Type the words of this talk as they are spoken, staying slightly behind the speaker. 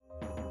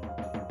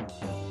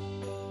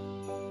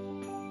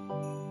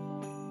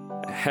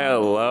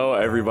Hello,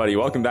 everybody.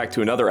 Welcome back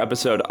to another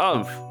episode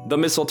of The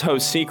Mistletoe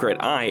Secret.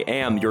 I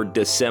am your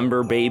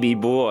December baby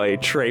boy,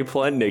 Trey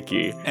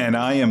Plendnicki. And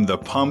I am the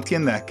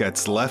pumpkin that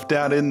gets left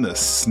out in the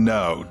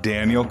snow,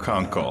 Daniel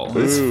Kunkel.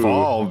 It's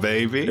fall,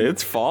 baby.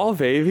 It's fall,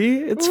 baby.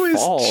 It's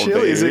fall,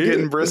 chilly. baby. Is it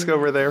getting brisk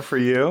over there for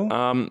you?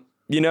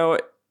 There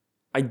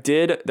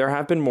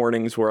have been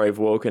mornings where I've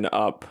woken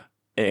up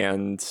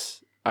and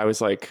I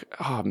was like,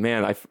 oh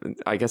man,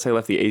 I guess I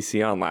left the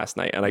AC on last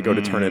night, and I go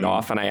to turn it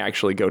off, and I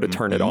actually go to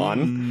turn it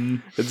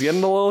on. It's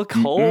getting a little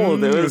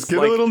cold. It's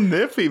getting a little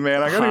nippy,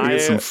 man. I gotta get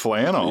some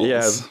flannels.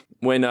 Yeah.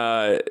 When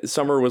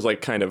summer was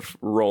like kind of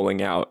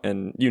rolling out,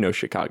 and you know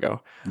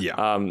Chicago.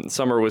 Yeah.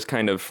 Summer was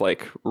kind of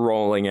like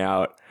rolling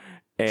out,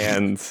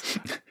 and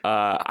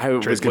I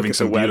was Trey's giving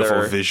some weather.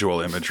 beautiful visual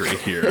imagery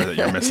here that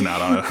you're missing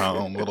out on at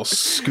home. Little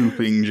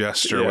scooping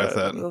gesture with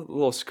it. A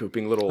little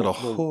scooping,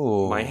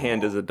 little my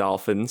hand is a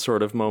dolphin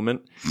sort of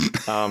moment.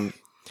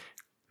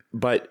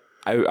 But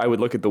I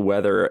would look at the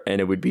weather and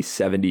it would be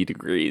 70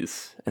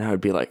 degrees, and I would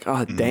be like,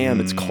 oh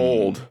damn, it's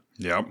cold.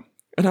 Yep.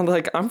 And I'm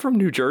like, I'm from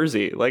New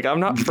Jersey. Like, I'm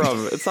not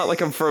from, it's not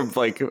like I'm from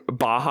like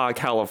Baja,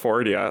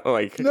 California.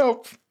 Like,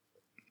 Nope.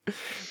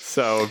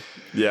 So,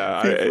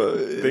 yeah,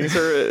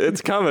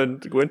 it's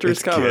coming.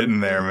 Winter's coming.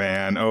 Getting there,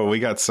 man. Oh, we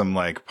got some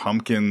like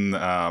pumpkin.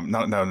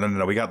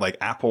 No. We got like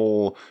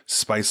apple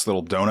spice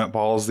little donut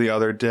balls the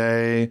other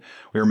day.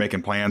 We were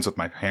making plans with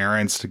my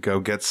parents to go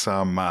get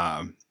some,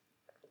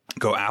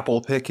 go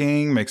apple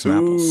picking, make some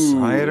apple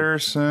cider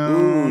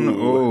soon.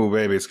 Oh,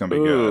 baby, it's going to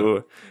be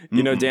good.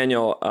 You know,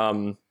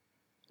 Daniel,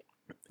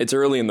 it's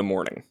early in the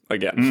morning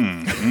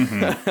again.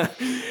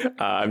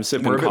 I'm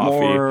sipping coffee.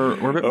 We're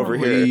a bit over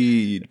more here.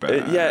 Laid back.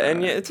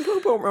 It's a little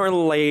bit more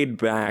laid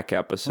back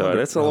episode.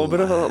 It's a little bit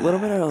of a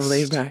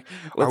laid back.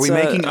 Are we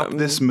making up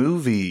this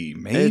movie?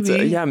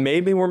 Maybe.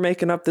 Maybe we're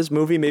making up this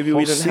movie. Maybe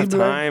we didn't have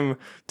time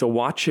to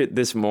watch it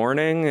this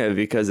morning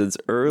because it's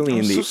early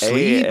in the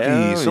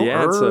AM. So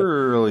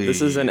early.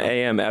 This is an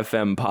AM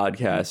FM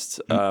podcast.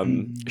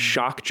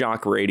 Shock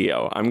Jock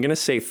Radio. I'm gonna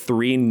say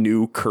 3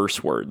 new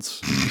curse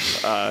words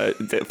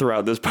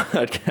throughout this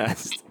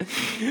podcast,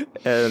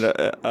 and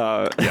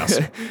yes,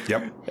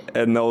 yep,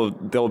 and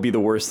they'll be the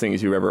worst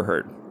things you've ever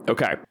heard.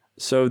 Okay,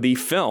 so the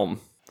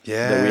film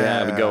that we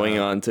have going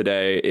on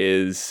today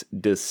is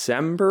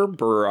December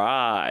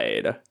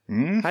Bride.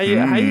 How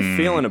you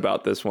feeling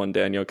about this one,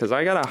 Daniel? Because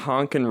I got a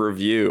honkin'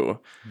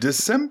 review.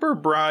 December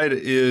Bride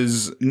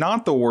is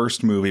not the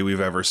worst movie we've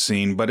ever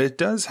seen, but it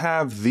does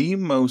have the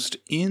most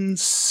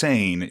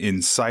insane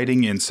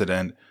inciting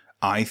incident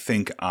I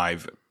think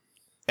I've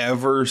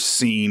ever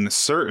seen,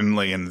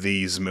 certainly in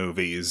these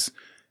movies,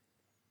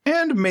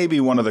 and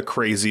maybe one of the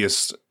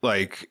craziest,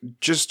 like,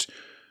 just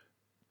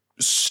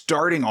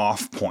starting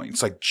off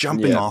points, like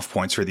jumping off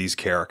points for these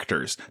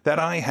characters that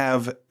I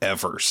have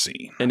ever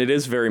seen. And it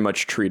is very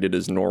much treated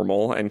as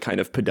normal and kind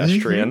of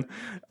pedestrian.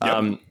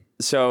 Yep.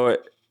 So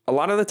a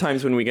lot of the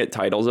times when we get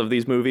titles of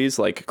these movies,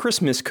 like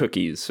Christmas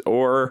Cookies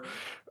or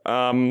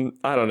I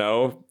don't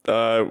know,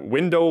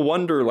 Window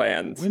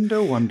Wonderland.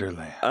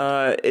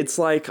 It's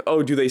like,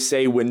 oh, do they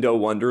say Window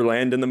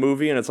Wonderland in the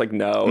movie? And it's like,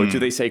 no. Do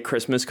they say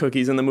Christmas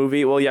cookies in the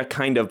movie? Well, yeah,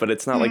 kind of, but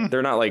it's not like,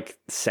 they're not like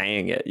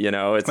saying it, you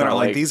know? It's not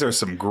like these are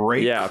some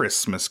great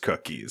Christmas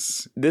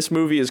cookies. This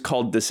movie is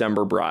called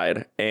December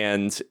Bride,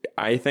 and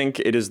I think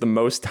it is the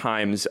most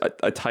times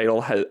a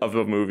title of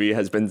a movie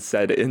has been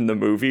said in the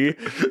movie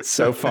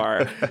so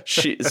far.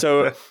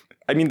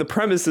 I mean, the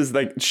premise is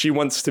like she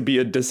wants to be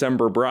a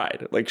December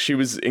bride. Like, she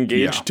was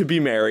engaged to be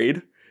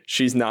married.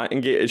 She's not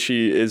engaged.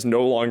 She is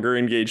no longer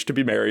engaged to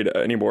be married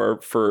anymore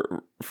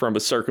from a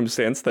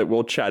circumstance that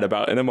we'll chat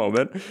about in a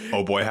moment.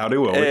 Oh boy, howdy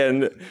will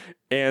we?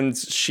 And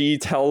she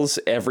tells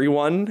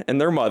everyone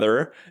and their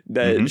mother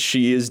that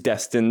she is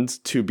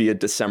destined to be a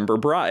December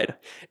bride.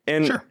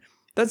 And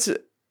that's,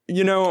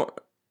 you know,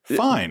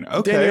 fine.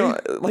 Okay. Daniel,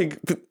 like,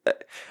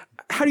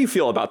 how do you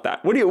feel about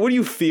that? What do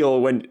you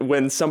feel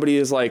when somebody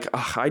is like,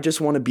 oh, I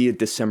just want to be a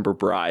December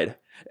bride,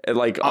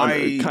 like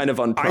kind of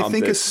unprompted? I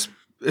think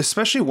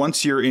especially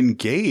once you're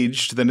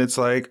engaged, then it's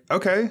like,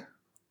 okay,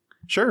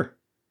 sure,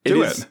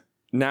 do it.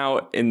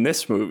 Now in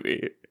this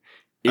movie,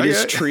 it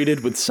is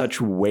treated with such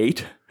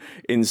weight,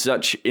 in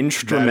such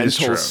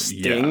instrumental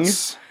sting.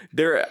 Yes.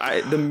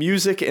 The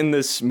music in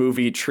this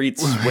movie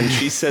treats when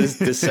she says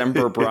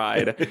December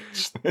Bride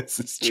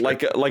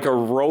like a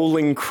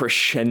rolling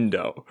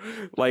crescendo,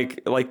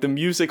 like the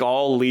music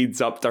all leads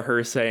up to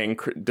her saying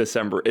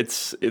December.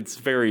 It's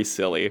very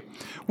silly.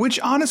 Which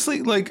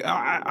honestly, like,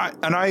 I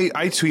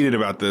tweeted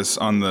about this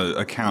on the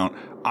account.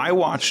 I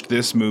watched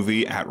this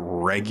movie at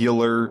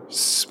regular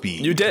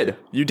speed. You did.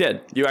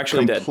 You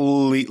actually did.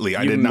 Completely.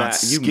 I did not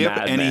skip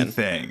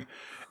anything.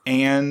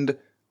 And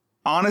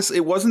honestly,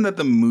 it wasn't that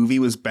the movie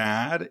was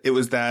bad. It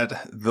was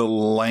that the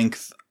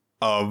length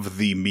of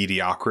the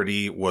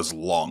mediocrity was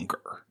longer.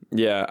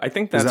 Yeah, I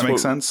think that's Does that make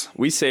sense?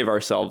 We save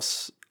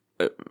ourselves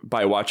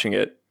by watching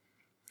it.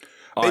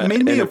 It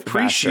made me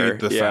appreciate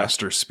the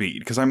faster speed,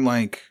 because I'm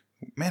like,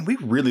 man, we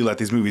really let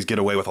these movies get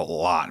away with a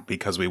lot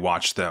because we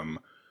watch them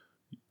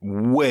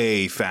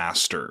way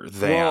faster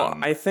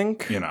than I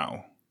think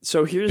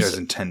So as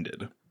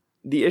intended.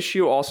 The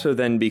issue also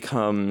then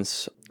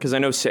becomes, because I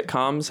know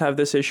sitcoms have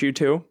this issue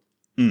too,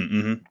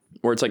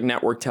 where it's like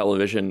network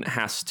television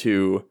has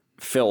to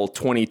fill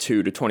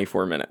 22 to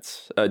 24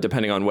 minutes,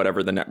 depending on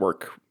whatever the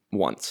network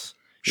wants.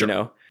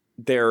 Sure.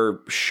 Their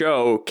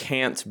show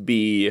can't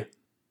be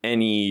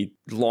any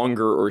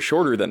longer or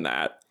shorter than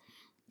that.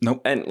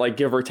 Nope. And like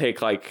give or take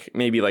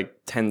maybe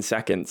 10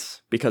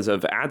 seconds because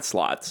of ad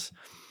slots.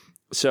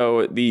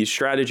 So the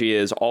strategy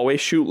is always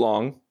shoot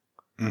long,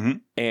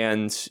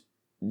 and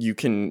you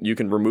can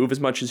remove as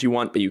much as you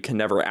want, but you can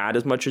never add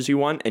as much as you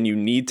want, and you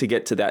need to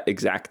get to that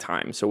exact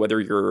time. So whether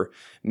you're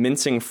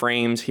mincing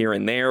frames here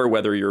and there,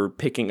 whether you're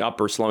picking up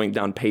or slowing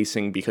down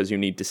pacing because you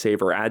need to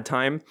save or add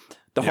time,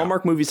 the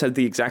Hallmark movies had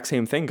the exact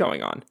same thing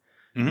going on.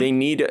 They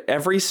need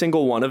every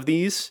single one of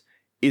these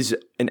is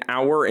an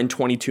hour and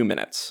 22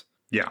 minutes.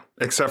 Yeah,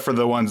 except for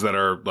the ones that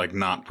are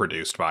not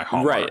produced by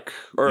Hallmark, right?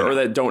 Or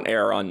that don't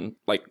air on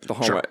the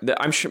Hallmark. Sure.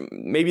 I'm sure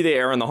maybe they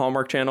air on the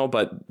Hallmark channel,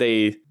 but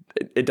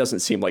it doesn't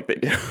seem like they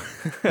do.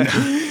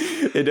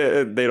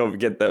 They don't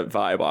get that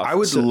vibe off. I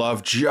would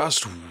love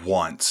just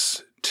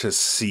once to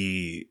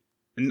see.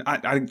 I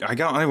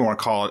don't even want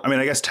to call it. I mean,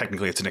 I guess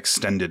technically it's an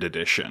extended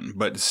edition,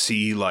 but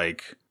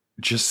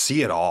just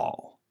see it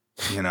all.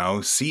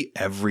 See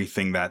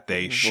everything that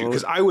they shoot.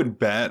 Because I would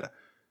bet,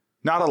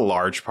 not a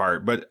large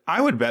part, but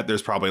I would bet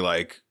there's probably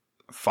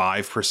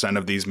 5%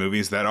 of these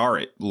movies that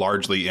are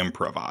largely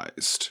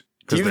improvised.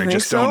 Because they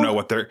just don't know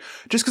what they're,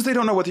 just because they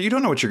don't know you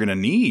don't know what you're going to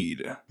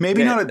need.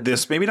 Maybe not at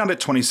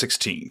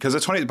 2016.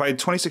 Because by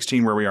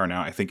 2016, where we are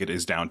now, I think it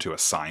is down to a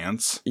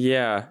science.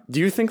 Yeah. Do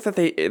you think that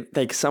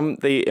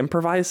they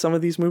improvise some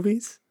of these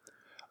movies?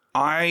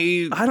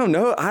 I don't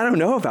know. I don't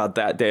know about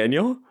that,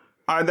 Daniel.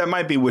 That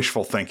might be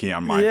wishful thinking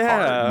on my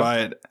part,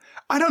 but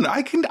I don't know.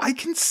 I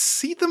can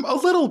see them a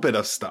little bit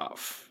of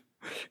stuff.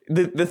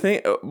 The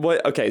thing,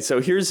 okay.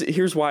 So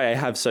here's why I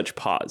have such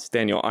pause,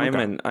 Daniel. I'm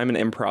an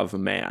improv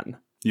man.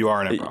 You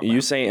are an improv.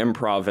 You say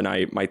improv,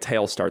 and my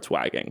tail starts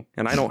wagging,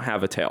 and I don't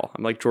have a tail.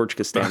 I'm like George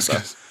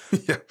Costanza.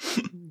 Yeah.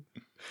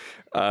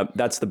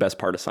 That's the best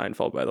part of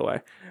Seinfeld, by the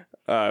way.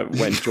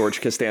 When George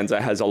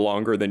Costanza has a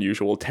longer than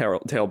usual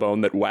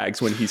tailbone that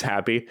wags when he's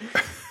happy.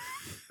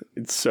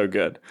 It's so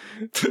good.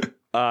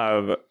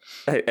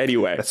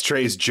 Anyway, that's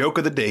Trey's joke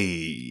of the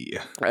day.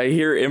 I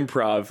hear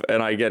improv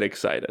and I get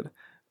excited.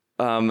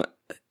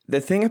 The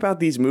thing about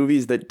these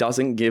movies that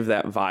doesn't give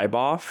that vibe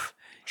off,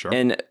 sure,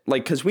 and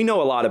because we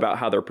know a lot about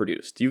how they're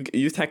produced. You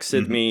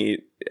texted me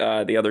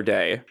the other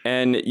day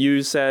and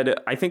you said,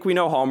 I think we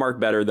know Hallmark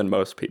better than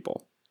most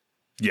people.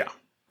 Yeah.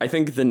 I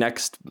think the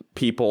next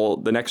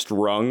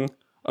rung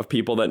of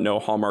people that know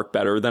Hallmark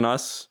better than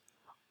us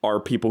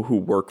are people who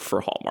work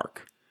for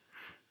Hallmark.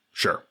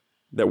 Sure.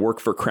 That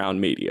work for Crown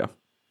Media.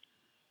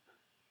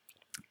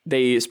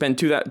 They spend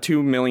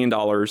 $2 million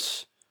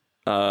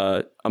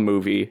a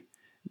movie.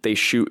 They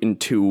shoot in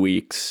 2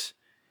 weeks.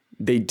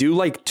 They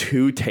do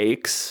 2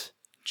 takes.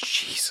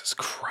 Jesus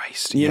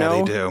Christ. You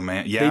know? They do,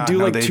 man. Yeah. They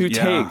do 2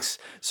 takes.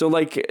 So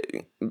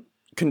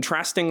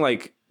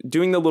contrasting,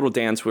 doing the little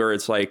dance where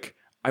it's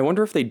I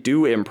wonder if they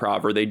do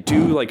improv or they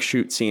do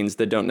shoot scenes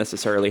that don't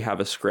necessarily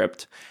have a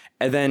script.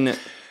 And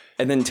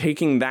then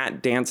taking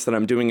that dance that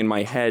I'm doing in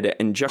my head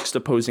and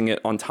juxtaposing it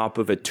on top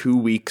of a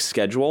 2-week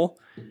schedule,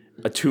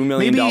 a $2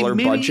 million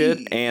budget,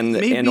 and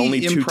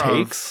only improv, 2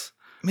 takes.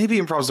 Maybe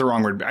improv's the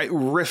wrong word.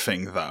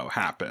 Riffing though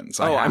happens.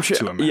 I'm sure.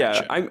 To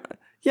imagine.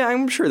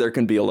 I'm sure there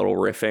can be a little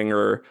riffing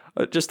or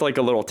just a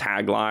little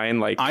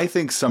tagline. I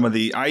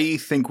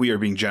think we are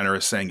being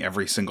generous saying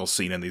every single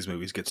scene in these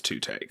movies gets 2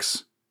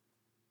 takes.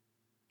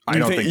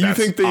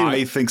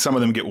 I think some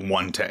of them get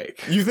 1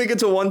 take. You think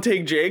it's a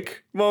 1-take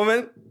Jake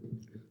moment?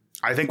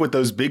 I think with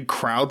those big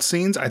crowd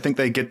scenes, I think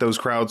they get those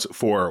crowds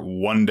for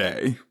 1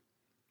 day.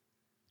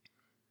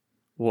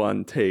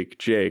 1-take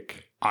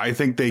Jake. I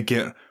think they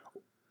get.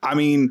 I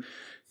mean,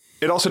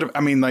 it also.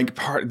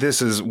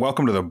 This is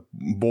welcome to the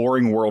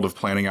boring world of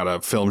planning out a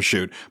film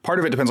shoot. Part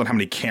of it depends on how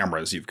many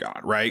cameras you've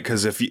got, right?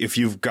 Because if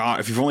you've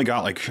only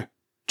got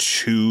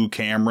 2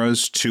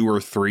 cameras, 2 or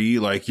 3,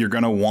 you're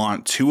going to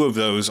want 2 of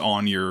those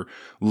on your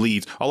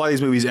leads. A lot of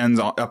these movies ends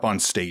up on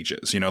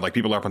stages,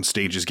 people are up on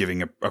stages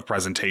giving a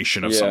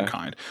presentation of some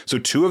kind. So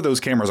 2 of those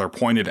cameras are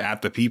pointed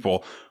at the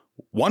people.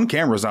 1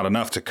 camera is not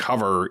enough to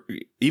cover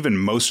even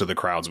most of the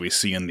crowds we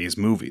see in these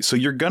movies. So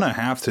you're going to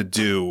have to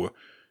do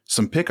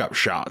some pickup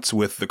shots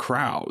with the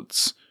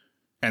crowds.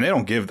 And I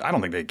don't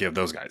think they give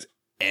those guys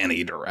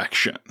any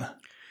direction.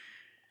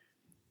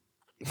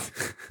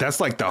 That's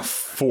the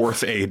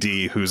 4th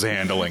AD who's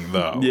handling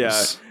those.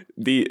 Yeah.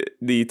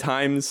 The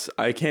times,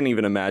 I can't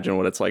even imagine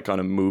what it's like on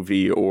a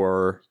movie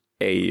or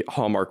a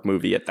Hallmark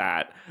movie at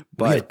that.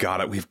 But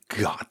we've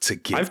got to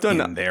get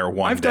in there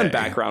one day. I've done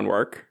background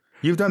work.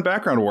 You've done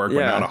background work,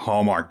 but not a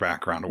Hallmark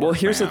background work. Well,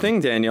 here's the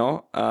thing,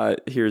 Daniel.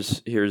 Here's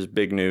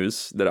big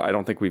news that I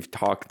don't think we've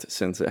talked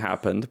since it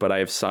happened, but I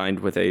have signed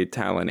with a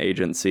talent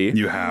agency.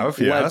 You have?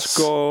 Yes. Let's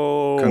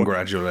go.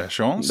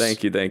 Congratulations.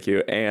 Thank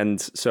you.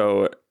 And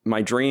so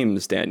my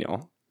dreams,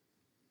 Daniel,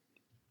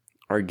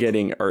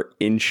 are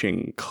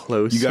inching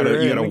closer. You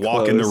gotta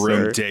walk in the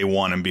room closer. day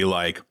one and be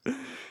like,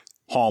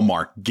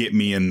 Hallmark, get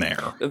me in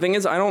there. The thing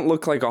is, I don't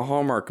look like a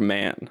Hallmark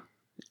man.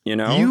 You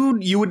know,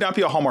 You would not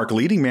be a Hallmark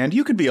leading man.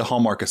 You could be a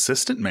Hallmark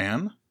assistant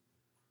man.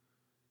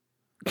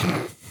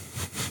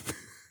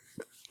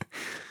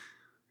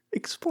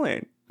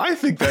 Explain. I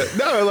think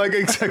like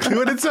exactly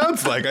what it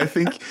sounds like. I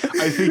think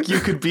you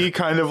could be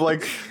kind of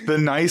like the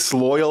nice,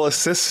 loyal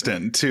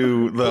assistant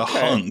to the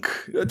hunk,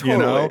 Totally. you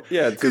know?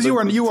 Yeah, because you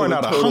are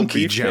not a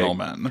hunky beefcake.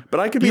 gentleman. But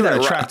I could be You're that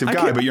an attractive I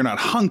guy, could- but you're not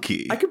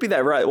hunky. I could be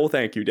that right. Well,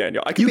 thank you,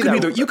 Daniel. I could You be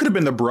could that. you could have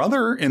been the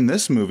brother in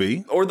this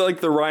movie. Or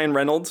the Ryan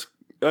Reynolds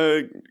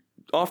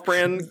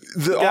off-brand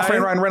The guy.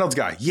 off-brand Ryan Reynolds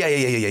guy.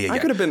 Yeah. I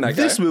could have been that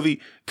guy. This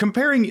movie,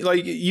 comparing,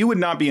 like, you would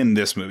not be in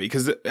this movie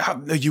because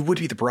you would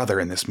be the brother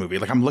in this movie.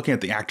 Like, I'm looking at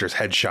the actor's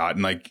headshot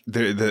and, like,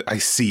 I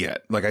see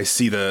it. Like, I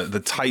see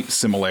the type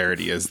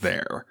similarity is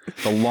there.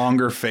 The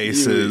longer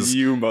faces.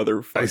 You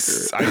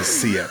motherfucker. I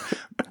see it.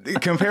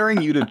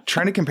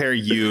 Trying to compare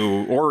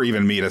you or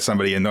even me to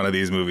somebody in one of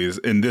these movies,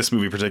 in this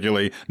movie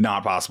particularly,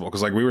 not possible.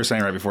 Because like we were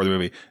saying right before the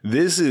movie,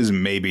 this is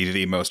maybe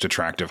the most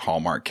attractive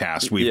Hallmark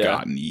cast we've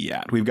gotten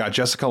yet. We've got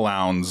Jessica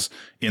Lowndes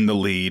in the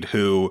lead,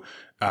 who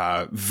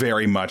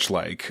very much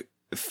like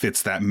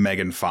fits that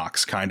Megan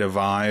Fox kind of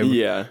vibe.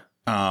 Yeah.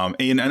 And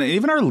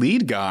even our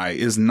lead guy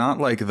is not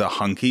like the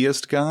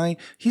hunkiest guy.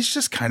 He's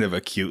just kind of a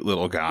cute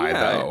little guy,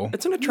 though.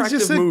 It's an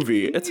attractive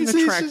movie. It's an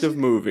attractive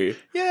movie.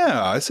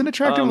 Yeah, it's an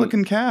attractive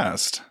looking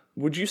cast.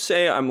 Would you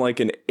say I'm like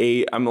an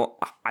A?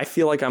 I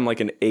feel like I'm like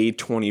an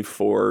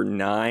A24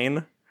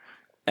 9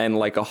 and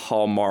like a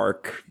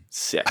Hallmark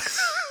 6.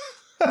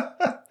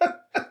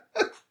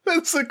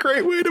 That's a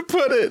great way to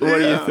put it. What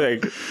do you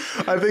think?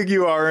 I think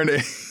you are an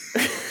A.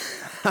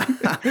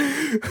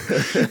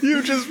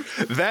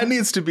 That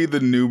needs to be the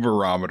new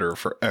barometer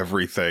for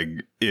everything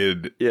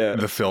in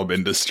the film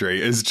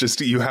industry. Is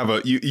just you don't have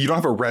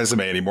a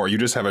resume anymore. You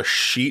just have a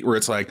sheet where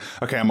it's like,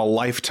 okay, I'm a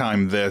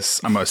Lifetime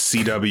this, I'm a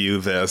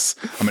CW this,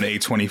 I'm an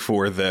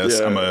A24 this,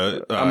 Yeah. I'm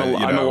a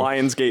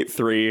Lionsgate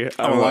 3.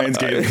 I'm a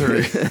Lionsgate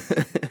 3.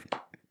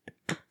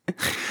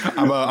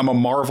 I'm a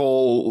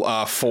Marvel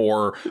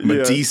 4. I'm a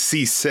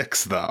DC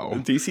 6 though.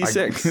 DC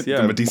 6. Yeah.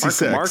 I'm a DC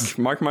 6.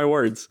 Mark my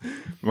words.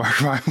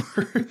 Mark my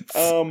words.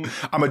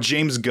 I'm a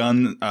James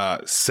Gunn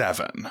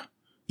 7.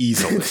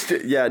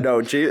 Easily. Yeah,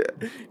 no,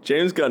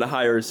 James Gunn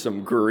hires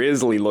some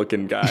grisly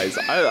looking guys.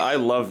 I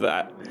love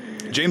that.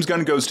 James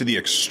Gunn goes to the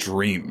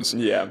extremes.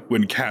 Yeah.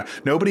 When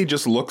nobody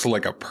just looks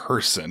like a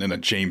person in a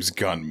James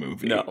Gunn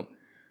movie. No.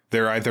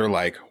 They're either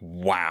like,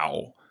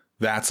 wow,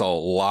 that's a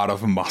lot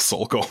of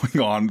muscle going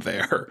on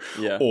there.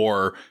 Yeah.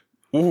 Or,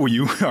 ooh,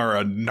 you are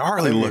a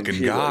gnarly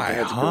looking guy.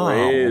 That's Huh?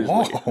 crazy.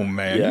 Oh,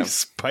 man. Yeah. You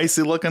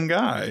spicy looking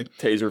guy.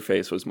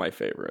 Taserface was my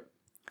favorite.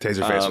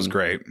 Taserface was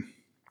great.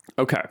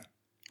 Okay.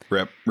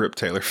 Rip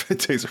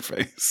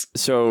Taserface.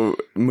 So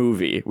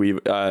movie.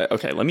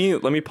 Okay, let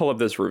me pull up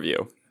this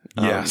review.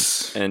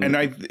 Yes. And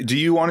do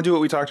you want to do what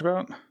we talked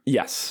about?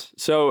 yes.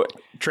 So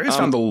Trey's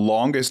found the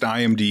longest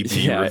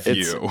IMDb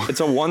review.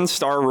 It's a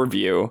 1-star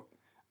review.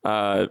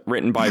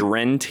 Written by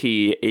Ren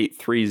T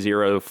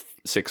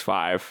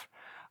 83065.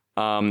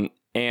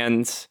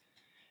 And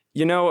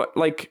you know,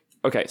 like,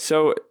 okay,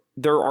 so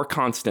there are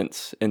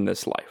constants in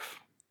this life.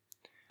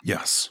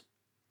 Yes.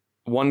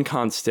 One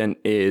constant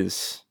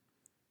is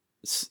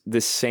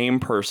this same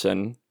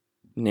person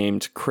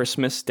named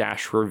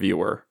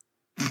Christmas-Reviewer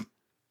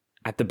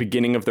at the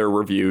beginning of their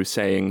review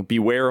saying,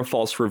 beware of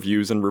false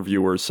reviews and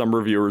reviewers. Some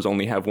reviewers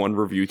only have one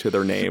review to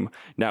their name.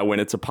 Now, when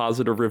it's a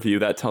positive review,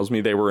 that tells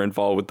me they were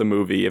involved with the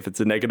movie. If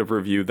it's a negative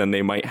review, then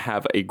they might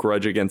have a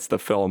grudge against the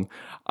film.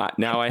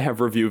 Now I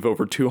have reviewed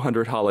over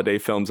 200 holiday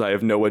films. I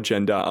have no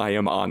agenda. I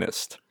am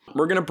honest.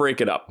 We're going to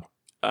break it up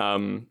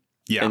and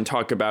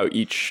talk about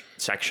each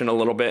section a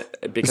little bit,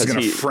 because it's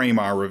going to frame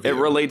our review. It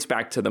relates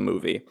back to the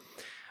movie.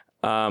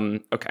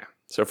 Okay.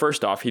 So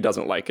first off, he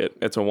doesn't like it.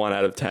 It's a 1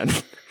 out of 10.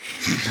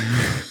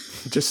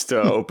 Just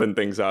to open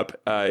things up.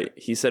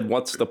 He said,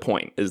 "What's the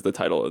point?" is the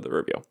title of the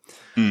review.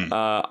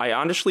 I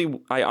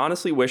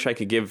honestly wish I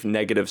could give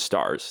negative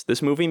stars.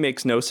 This movie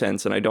makes no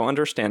sense, and I don't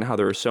understand how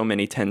there are so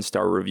many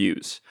 10-star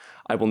reviews.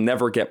 I will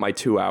never get my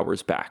 2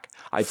 hours back.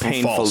 I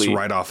painfully False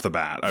right off the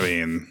bat. I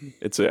mean,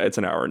 it's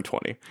an hour and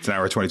 20. It's an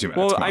hour and 22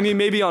 minutes. Well, I mean,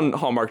 maybe on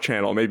Hallmark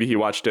Channel. Maybe he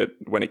watched it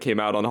when it came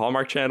out on the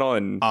Hallmark Channel.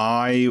 And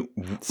I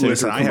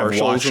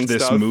have watched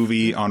this stuff.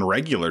 movie on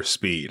regular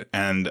speed,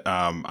 and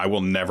I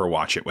will never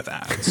watch it with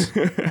ads.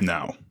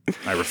 No,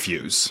 I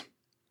refuse.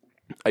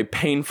 I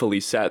painfully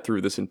sat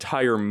through this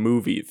entire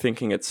movie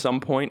thinking at some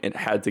point it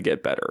had to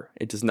get better.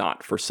 It does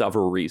not, for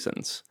several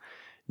reasons.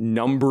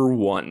 Number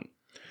 1.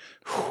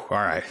 All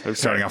right. Okay.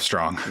 Starting off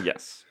strong.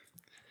 Yes.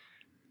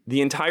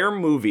 The entire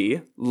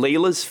movie,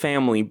 Layla's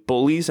family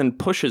bullies and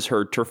pushes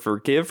her to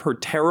forgive her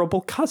terrible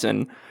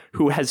cousin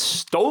who has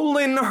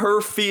stolen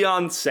her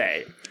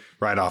fiancé.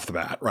 Right off the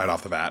bat.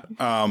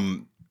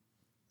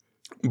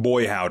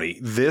 Boy, howdy.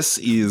 This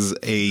is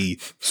a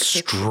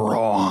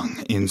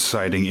strong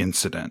inciting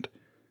incident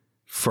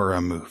for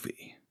a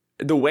movie.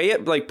 the way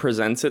it like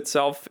presents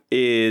itself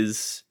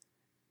is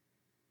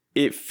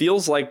it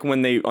feels like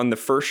when they on the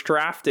first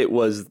draft it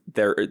was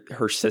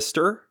her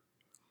sister,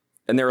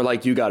 and they were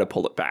like, you got to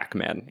pull it back,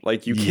 man.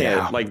 Like you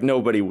can't, like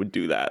nobody would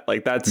do that.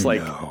 Like that's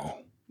like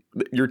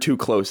you're too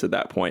close at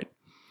that point.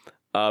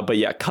 But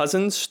yeah,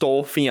 cousin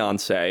stole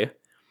fiance,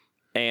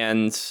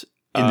 and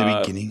in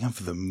the beginning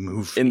of the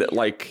movie, in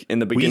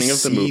the beginning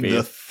of the movie,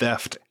 the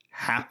theft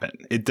happen.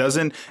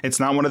 It's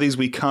not one of these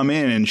we come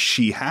in and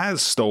she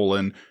has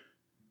stolen.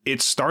 It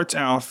starts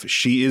off,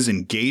 she is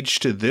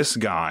engaged to this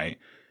guy,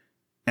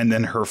 and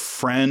then her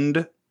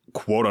friend,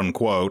 quote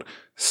unquote,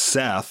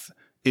 Seth,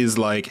 is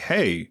like,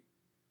 hey,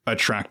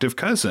 attractive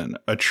cousin,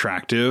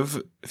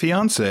 attractive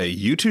fiance,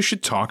 you two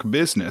should talk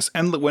business.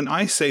 And when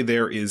I say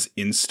there is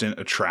instant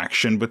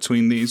attraction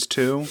between these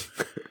two,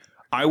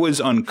 I was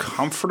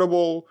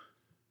uncomfortable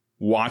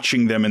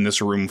watching them in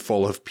this room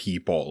full of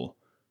people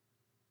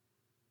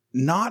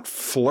not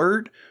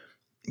flirt,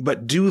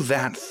 but do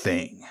that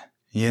thing,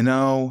 you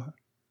know?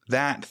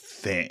 That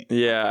thing.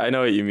 Yeah, I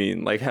know what you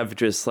mean. Like have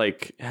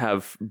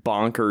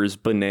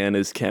bonkers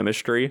bananas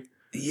chemistry.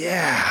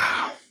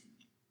 Yeah.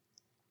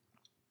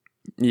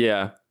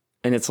 Yeah.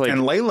 And it's like,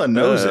 and Layla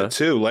knows it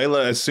too.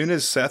 Layla, as soon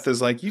as Seth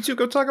is like, you two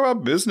go talk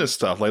about business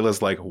stuff,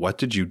 Layla's like, what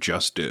did you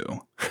just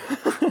do?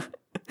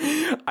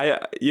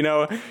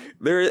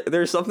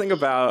 There's something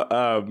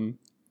about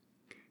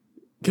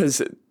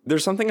because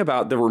there's something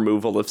about the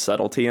removal of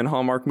subtlety in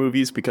Hallmark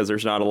movies, because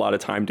there's not a lot of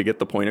time to get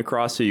the point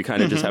across. So you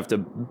kind of just have to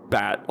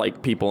bat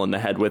like people in the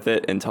head with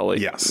it until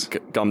it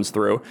comes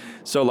through.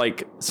 So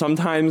like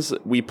sometimes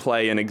we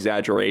play an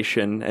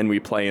exaggeration and we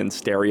play in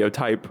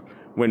stereotype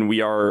when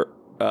we are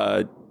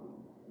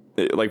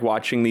like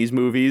watching these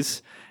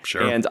movies.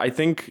 Sure. And I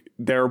think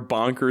their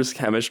bonkers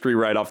chemistry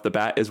right off the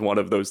bat is one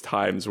of those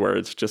times where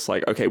it's just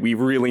like, okay, we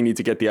really need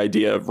to get the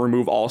idea of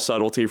remove all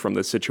subtlety from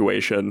this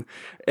situation.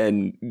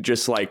 And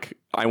just like,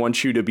 I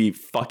want you to be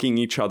fucking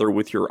each other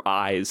with your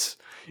eyes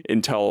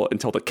until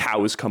the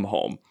cows come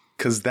home.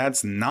 Because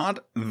that's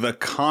not the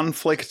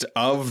conflict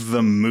of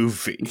the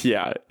movie.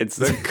 Yeah, it's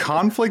the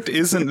conflict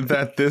isn't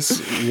that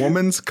this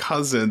woman's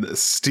cousin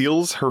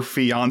steals her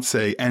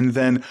fiance and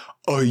then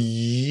a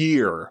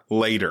year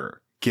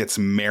later gets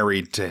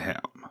married to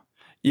him.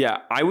 Yeah,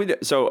 I would.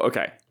 So,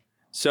 okay.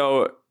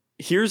 So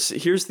here's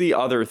the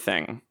other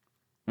thing,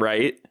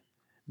 right?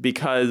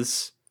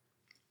 Because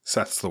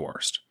Seth's the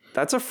worst.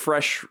 That's a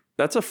fresh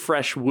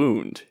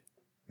wound.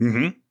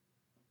 Mm-hmm.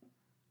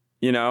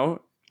 You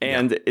know?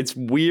 And it's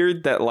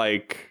weird that,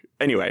 like,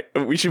 anyway,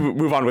 we should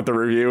move on with the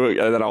review,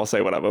 and then I'll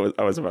say what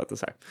I was about to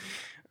say.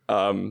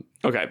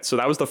 Okay, so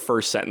that was the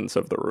first sentence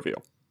of the review.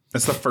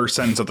 That's the first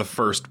sentence of the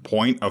first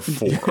point of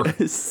 4.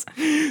 Yes.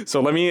 So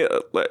I'm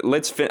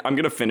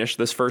going to finish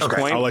this first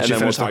point, and then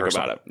we'll talk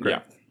about it. Great.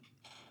 Yeah.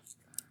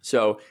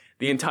 So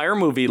the entire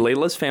movie,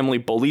 Layla's family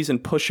bullies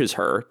and pushes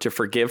her to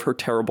forgive her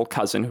terrible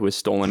cousin who has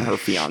stolen her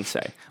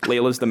fiance.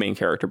 Layla's the main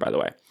character, by the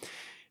way.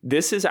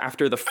 This is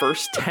after the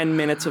first 10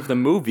 minutes of the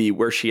movie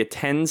where she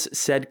attends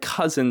said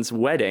cousin's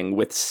wedding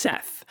with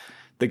Seth,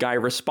 the guy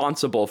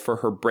responsible for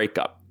her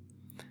breakup.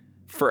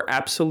 For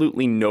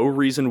absolutely no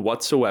reason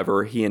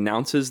whatsoever, he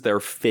announces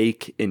their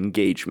fake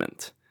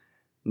engagement.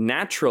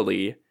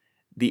 Naturally,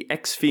 the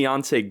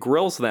ex-fiancé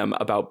grills them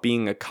about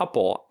being a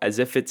couple as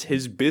if it's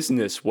his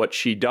business what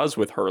she does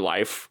with her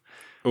life.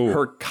 Ooh.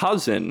 Her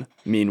cousin,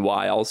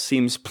 meanwhile,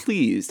 seems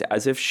pleased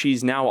as if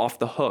she's now off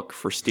the hook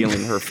for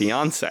stealing her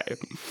fiancé.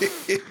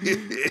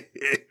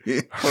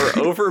 Her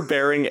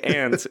overbearing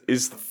aunt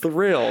is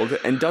thrilled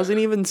and doesn't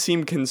even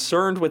seem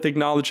concerned with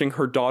acknowledging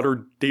her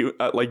daughter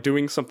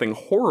doing something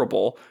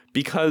horrible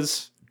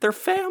because they're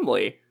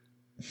family.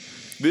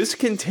 This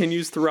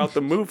continues throughout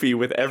the movie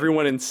with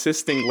everyone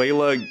insisting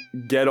Layla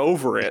get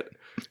over it,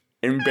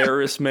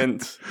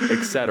 embarrassment,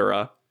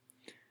 etc.,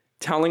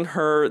 telling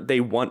her they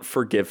want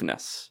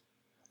forgiveness.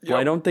 Yep.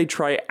 Why don't they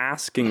try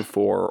asking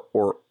for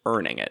or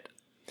earning it?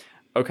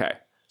 Okay,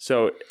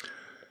 so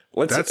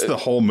that's the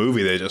whole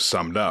movie they just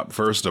summed up,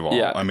 first of all.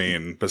 Yeah. I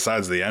mean,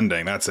 besides the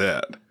ending, that's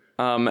it.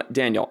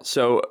 Daniel,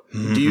 so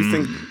do you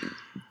think,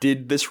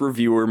 did this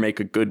reviewer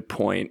make a good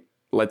point?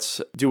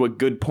 Let's do a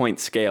good point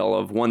scale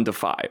of 1 to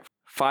 5.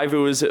 5, it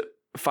was,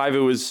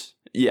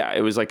 yeah,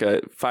 it was like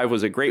 5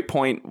 was a great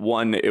point.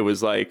 1, it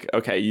was like,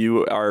 okay,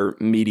 you are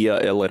media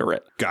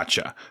illiterate.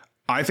 Gotcha.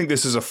 I think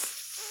this is a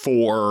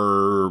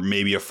 4,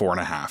 maybe a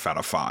 4.5 out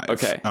of 5.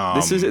 Okay.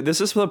 This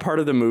is the part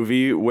of the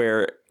movie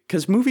where,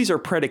 because movies are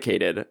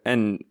predicated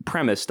and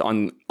premised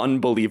on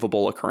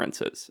unbelievable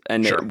occurrences.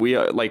 And sure. We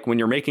like when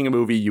you're making a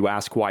movie, you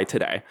ask why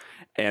today.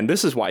 And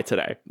this is why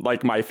today.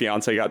 Like my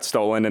fiance got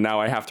stolen and now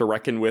I have to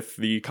reckon with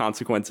the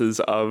consequences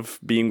of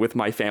being with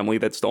my family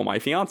that stole my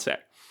fiance.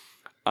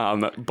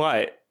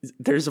 But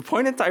there's a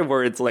point in time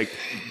where it's like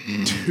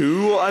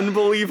too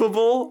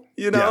unbelievable,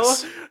 you know,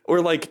 yes.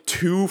 Or like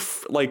too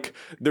like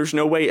there's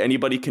no way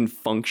anybody can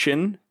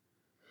function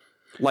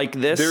like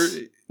this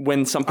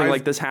when something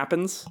like this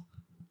happens.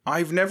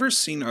 I've never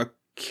seen a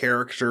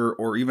character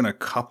or even a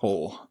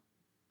couple,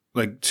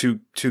 like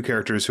two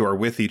characters who are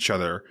with each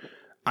other,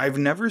 I've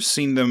never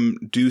seen them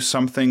do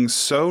something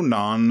so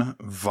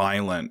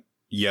non-violent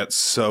yet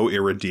so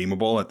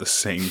irredeemable at the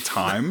same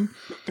time.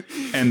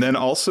 And then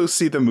also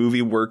see the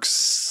movie work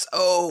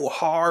so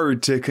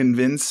hard to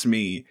convince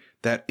me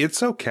that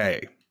it's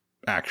okay,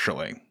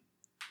 actually.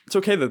 It's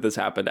okay that this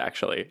happened,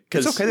 actually.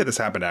 It's okay that this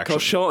happened, actually.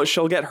 Because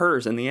she'll get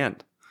hers in the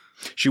end.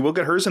 She will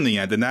get hers in the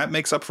end, and that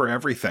makes up for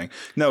everything.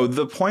 No,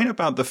 the point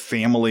about the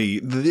family,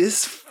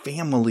 this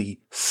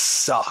family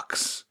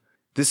sucks.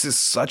 This is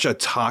such a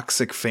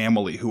toxic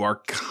family who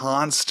are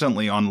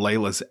constantly on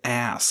Layla's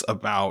ass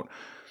about,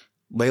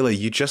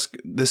 Layla,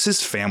 this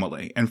is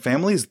family, and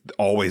family's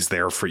always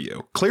there for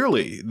you.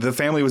 Clearly, the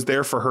family was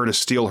there for her to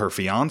steal her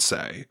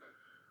fiance,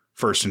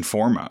 first and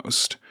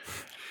foremost.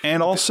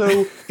 And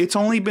also, it's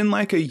only been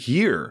like a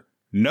year.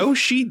 No,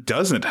 she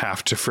doesn't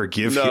have to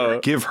forgive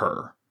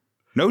her.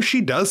 No,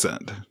 she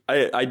doesn't.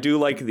 I do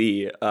like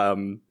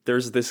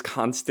there's this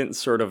constant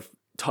sort of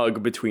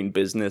tug between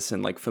business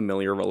and like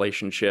familiar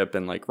relationship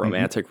and like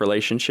romantic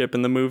relationship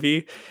in the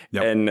movie.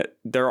 Yep. And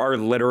there are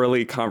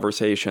literally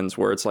conversations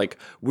where it's like,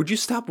 would you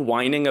stop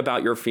whining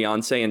about your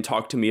fiance and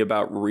talk to me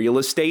about real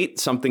estate,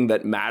 something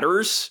that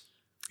matters?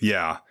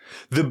 Yeah.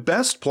 The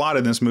best plot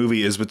in this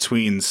movie is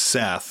between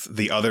Seth,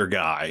 the other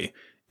guy,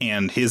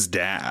 and his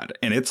dad.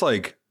 And it's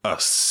like a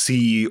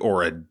C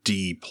or a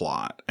D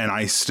plot. And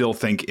I still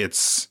think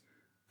it's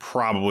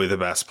probably the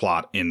best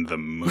plot in the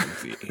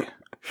movie.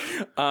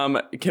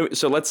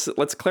 So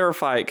let's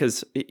clarify,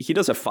 because he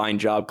does a fine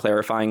job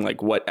clarifying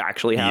like what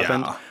actually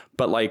happened. Yeah.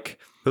 But like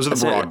those are the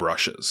broad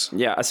brushes.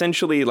 Yeah,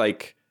 essentially,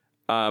 like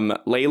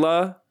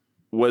Layla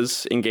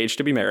was engaged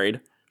to be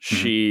married.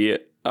 She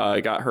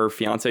got her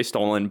fiance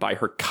stolen by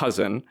her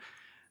cousin,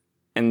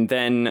 and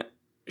then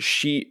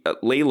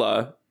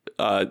Layla,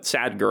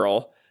 sad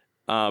girl,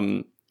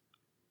 I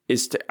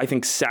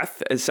think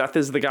Seth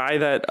is the guy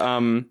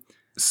that.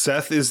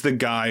 Seth is the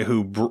guy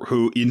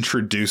who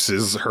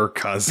introduces her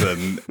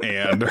cousin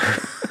and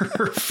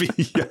her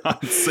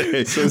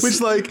fiance, which,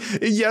 like,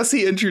 yes,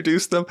 he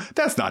introduced them.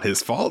 That's not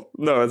his fault.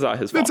 No, it's not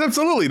his fault. That's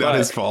absolutely not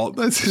his fault.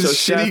 That's his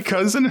shitty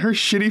cousin and her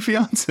shitty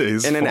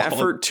fiance's fault. In an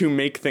effort to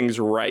make things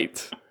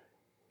right,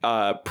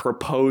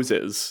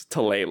 proposes to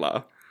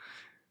Layla.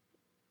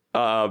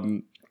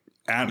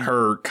 At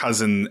her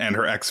cousin and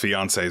her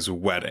ex-fiance's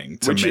wedding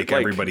to make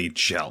everybody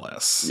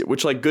jealous.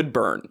 Which, like, good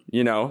burn,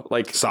 you know?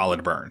 Like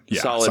solid burn.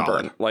 Yeah, solid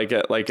burn. Like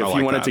if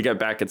you wanted to get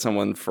back at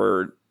someone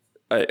for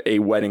a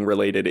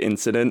wedding-related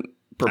incident,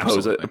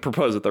 propose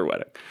at their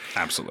wedding.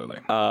 Absolutely.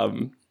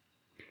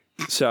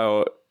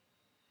 So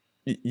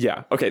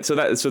yeah. Okay, so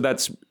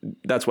that's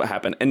what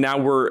happened. And now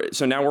we're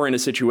in a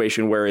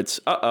situation where it's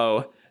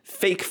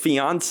fake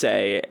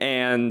fiance,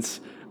 and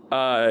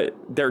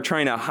they're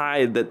trying to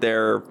hide that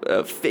they're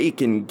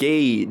fake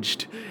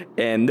engaged,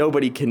 and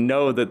nobody can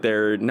know that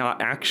they're not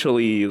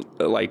actually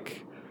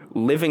like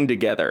living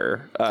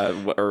together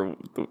or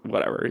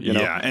whatever, you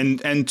know? Yeah,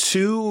 and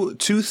to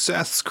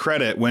Seth's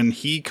credit, when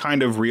he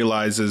kind of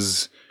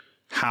realizes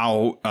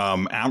how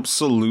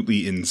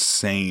absolutely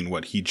insane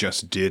what he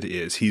just did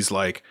is, he's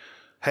like,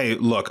 hey,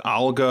 look,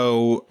 I'll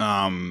go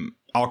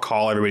I'll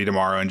call everybody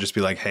tomorrow and just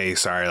be like, hey,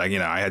 sorry, like, you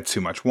know, I had too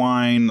much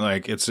wine.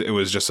 Like, it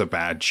was just a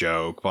bad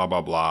joke, blah,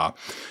 blah, blah.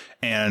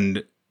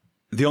 And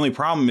the only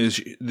problem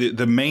is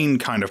the main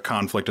kind of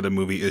conflict of the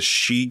movie is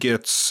she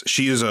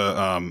is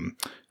a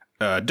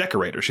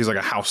decorator. She's like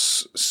a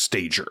house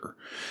stager,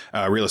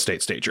 real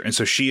estate stager. And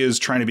so she is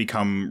trying to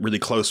become really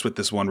close with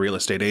this one real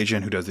estate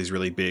agent who does these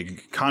really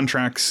big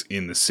contracts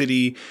in the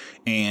city.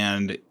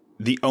 And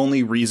the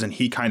only reason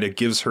he kind of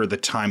gives her the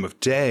time of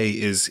day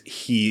is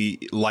he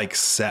likes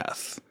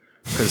Seth,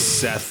 because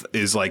Seth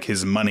is like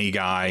his money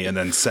guy, and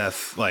then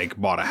Seth like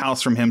bought a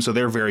house from him, so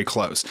they're very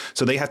close.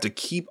 So they have to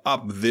keep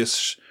up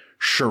this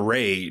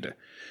charade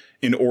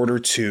in order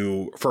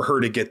for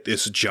her to get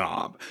this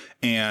job.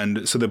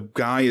 And so the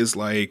guy is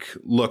like,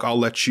 look, I'll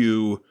let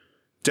you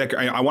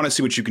I want to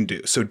see what you can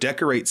do. So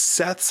decorate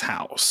Seth's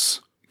house,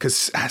 because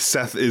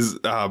Seth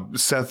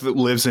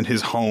lives in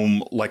his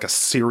home like a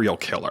serial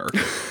killer.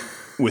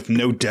 With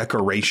no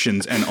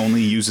decorations and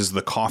only uses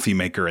the coffee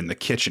maker in the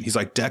kitchen. He's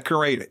like,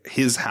 decorate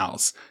his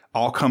house.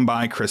 I'll come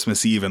by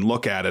Christmas Eve and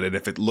look at it. And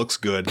if it looks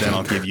good, then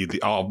I'll give you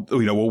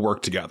we'll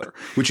work together,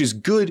 which is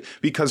good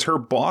because her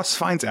boss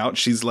finds out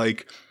she's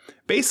like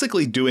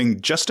basically doing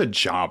just a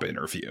job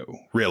interview,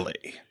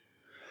 really.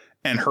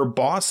 And her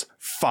boss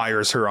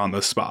fires her on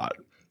the spot.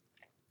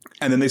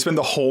 And then they spend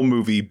the whole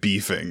movie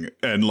beefing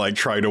and like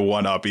try to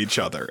one up each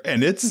other.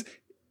 And it's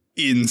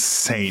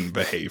insane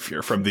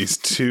behavior from these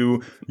two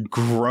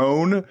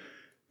grown,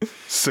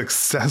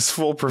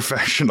 successful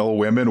professional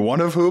women,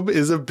 one of whom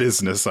is a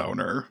business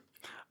owner.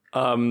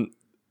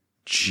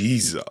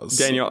 Jesus.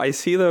 Daniel, I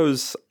see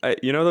those,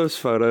 those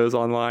photos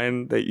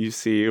online that you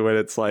see when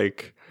it's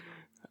like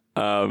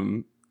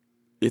the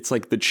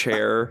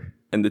chair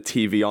and the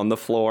TV on the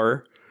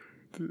floor.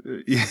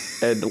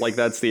 And like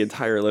that's the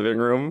entire living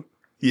room.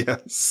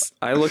 Yes.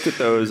 I look at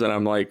those and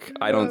I'm like,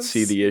 I don't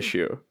see the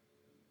issue.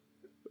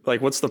 Like,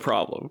 what's the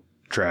problem?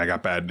 Trey, I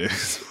got bad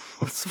news.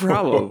 What's the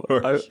problem?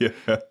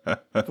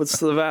 What's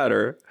the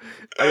matter?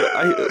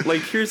 I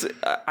like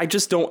I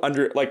just don't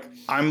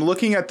I'm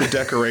looking at the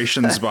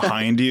decorations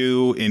behind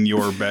you in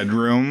your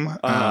bedroom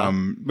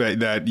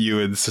that you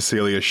and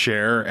Cecilia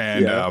share,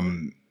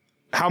 and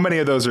how many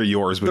of those are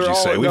yours, would you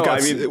say? We've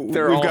got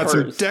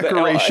some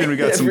decoration, we've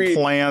got some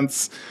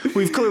plants.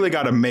 We've clearly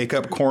got a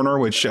makeup corner,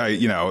 which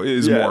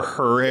is more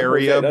her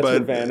area,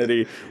 but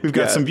vanity. We've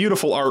got some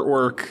beautiful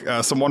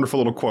artwork, some wonderful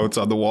little quotes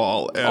on the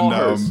wall,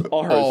 and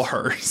all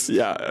hers.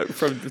 Yeah.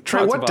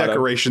 Trey, what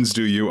decorations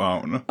do you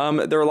own?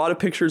 There are a lot of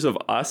pictures of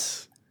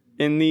us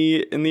in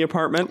the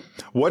apartment.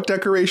 What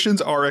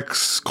decorations are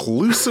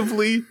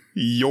exclusively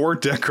your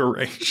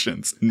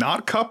decorations,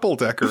 not couple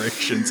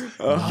decorations,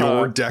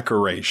 your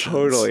decorations?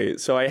 Totally.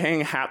 So I hang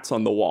hats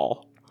on the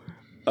wall.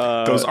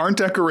 Those aren't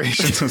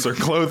decorations. Those are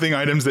clothing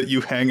items that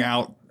you hang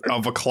out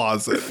of a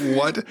closet.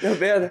 What? No,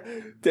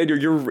 man,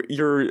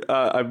 Daniel,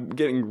 I'm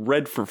getting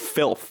red for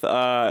filth.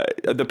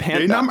 The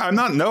pants.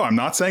 I'm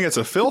not saying it's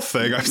a filth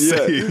thing. I'm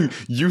saying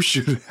you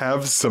should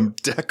have some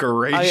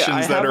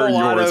decorations that are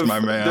yours, my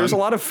man. There's a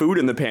lot of food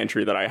in the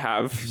pantry that I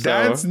have. So.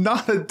 That's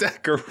not a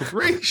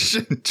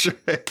decoration,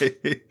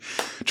 Trey.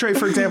 Trey,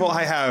 for example,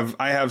 I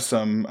have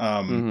some.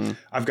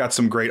 I've got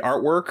some great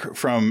artwork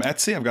from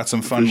Etsy. I've got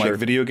some fun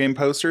video game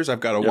posters.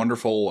 I've got a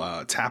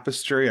wonderful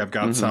tapestry. I've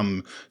got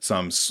some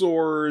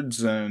swords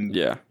and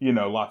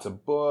lots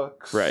of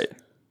books. Right.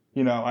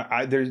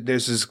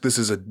 This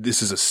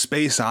is a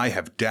space I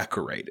have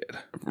decorated.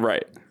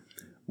 Right.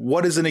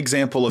 What is an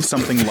example of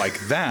something like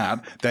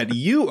that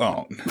you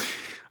own?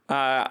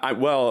 I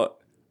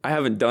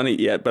haven't done it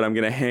yet, but I'm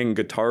going to hang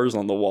guitars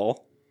on the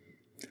wall.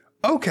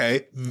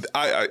 Okay,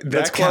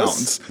 that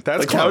counts.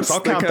 That counts.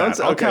 I'll count that.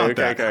 I'll count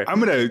that. Okay.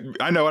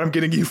 I know what I'm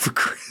getting you for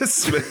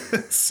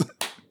Christmas.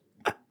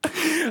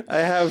 I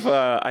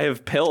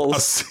have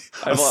pills.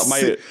 I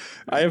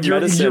have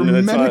medicine.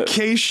 Your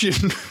medication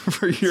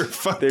for your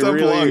fucked up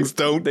lungs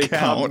don't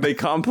count. They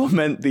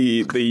complement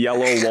the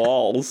yellow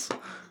walls,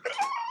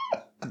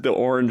 the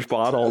orange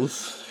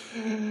bottles.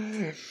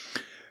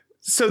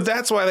 So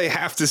that's why they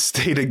have to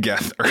stay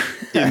together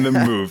in the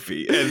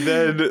movie. And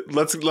then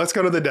let's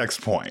go to the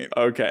next point.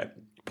 Okay.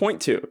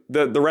 Point 2.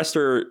 The rest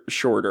are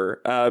shorter.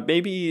 5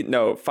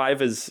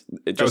 is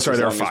just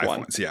there are 5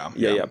 ones. Yeah.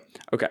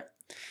 Okay.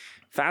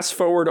 Fast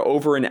forward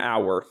over an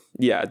hour.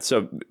 Yeah,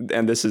 so,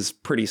 and this is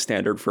pretty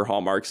standard for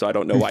Hallmark, so I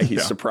don't know why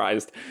he's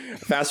surprised.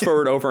 Fast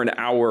forward over an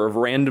hour of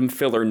random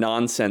filler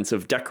nonsense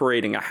of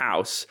decorating a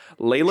house.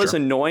 Layla's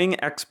annoying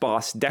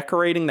ex-boss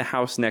decorating the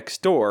house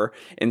next door,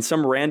 and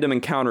some random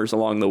encounters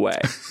along the way.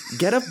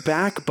 Get a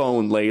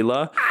backbone,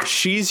 Layla.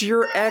 She's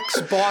your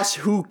ex-boss.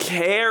 Who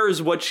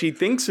cares what she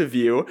thinks of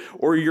you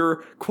or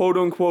your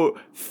quote-unquote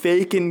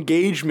fake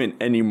engagement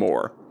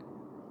anymore?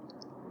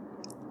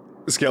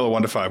 Scale of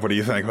 1 to 5. What do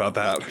you think about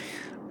that?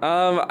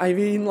 I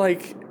mean,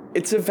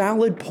 it's a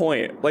valid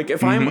point. Like,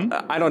 if I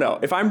don't know,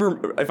 if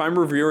I'm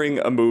reviewing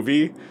a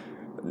movie,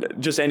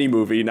 just any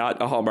movie,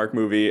 not a Hallmark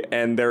movie,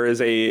 and there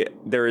is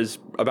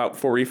about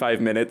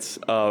 45 minutes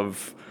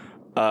of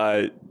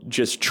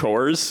just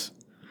chores,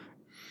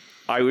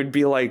 I would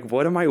be like,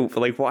 why am I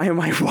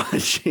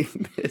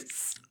watching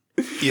this?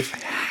 If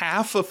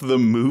half of the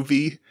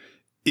movie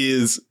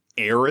is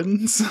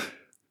errands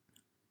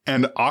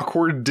and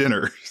awkward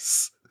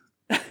dinners,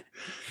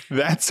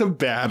 that's a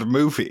bad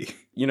movie.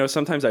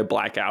 Sometimes I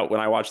black out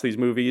when I watch these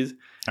movies.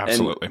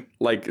 Absolutely.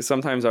 And,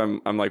 sometimes I'm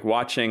like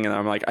watching and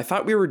I'm like, I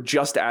thought we were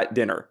just at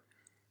dinner.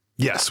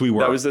 Yes, we were.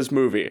 That was this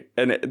movie.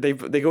 And they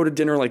go to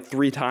dinner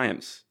 3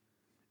 times.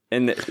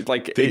 And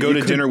they go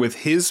to dinner with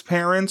his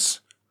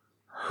parents,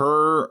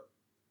 her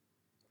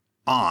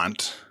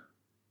aunt,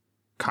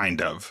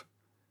 kind of.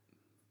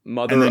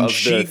 Mother and then of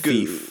the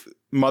thief.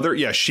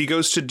 She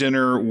goes to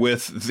dinner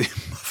with the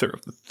mother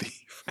of the thief.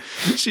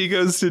 She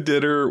goes to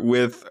dinner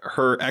with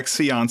her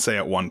ex-fiance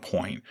at one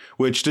point,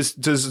 which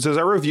does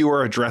our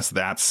reviewer address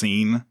that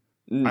scene?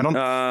 I don't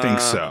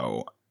think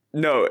so.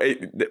 No,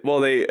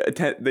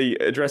 they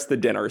address the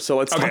dinner. So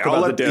let's talk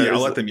about the dinner. Yeah, I'll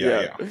let them.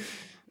 Yeah.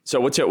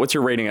 So what's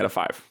your rating out of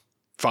 5?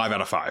 5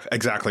 out of 5.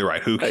 Exactly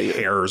right. Who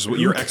cares?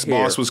 Your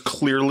ex-boss was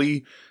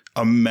clearly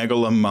a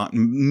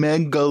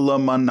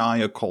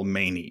megalomaniacal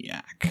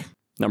maniac.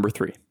 Number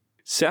 3.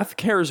 Seth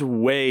cares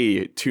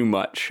way too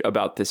much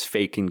about this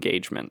fake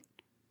engagement.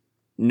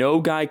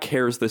 No guy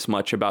cares this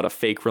much about a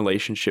fake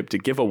relationship to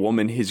give a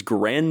woman his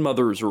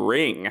grandmother's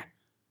ring.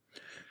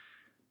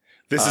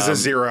 This is a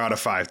 0 out of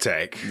 5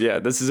 take. Yeah,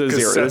 this is a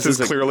 0.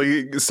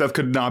 Seth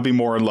could not be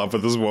more in love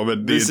with this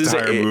woman the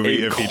entire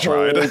movie if he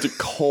tried.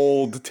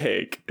 Cold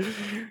take.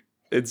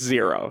 It's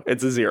 0.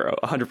 It's a 0,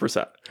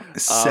 100%.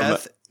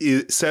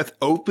 Seth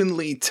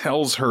openly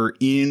tells her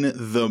in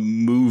the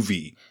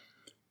movie,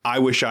 I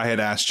wish I had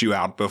asked you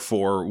out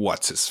before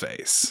what's his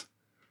face.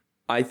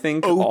 I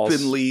think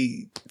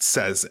openly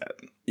says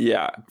it.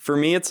 Yeah. For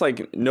me, it's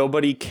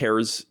nobody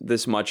cares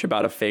this much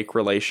about a fake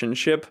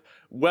relationship.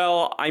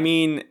 Well, I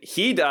mean,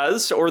 he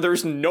does, or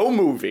there's no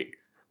movie.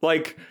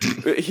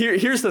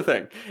 Here's the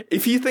thing.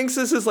 If he thinks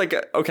this is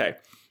okay,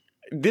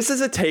 this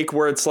is a take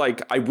where it's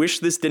like, I wish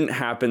this didn't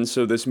happen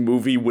so this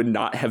movie would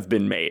not have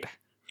been made.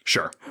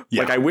 Sure.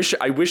 Yeah. Like, I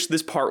wish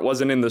this part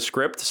wasn't in the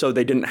script so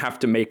they didn't have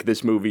to make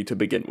this movie to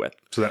begin with.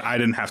 So that I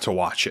didn't have to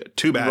watch it.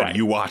 Too bad Right.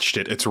 you watched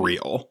it. It's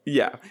real.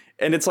 Yeah.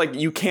 And it's like,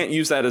 you can't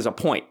use that as a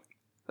point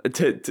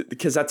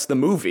because that's the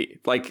movie.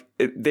 Like,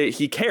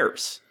 he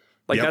cares.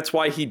 Like, Yep. that's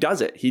why he does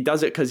it. He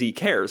does it because he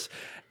cares.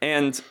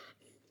 And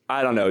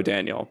I don't know,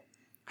 Daniel,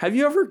 have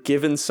you ever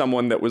given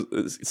someone that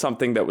was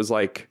something that was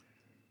like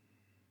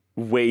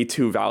way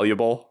too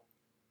valuable?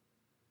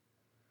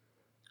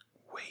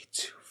 Way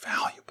too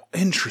valuable.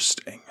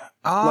 Interesting.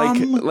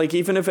 Like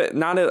even if it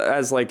not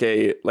as like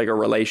a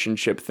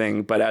relationship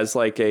thing, but as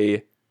like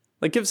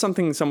give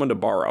someone to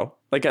borrow,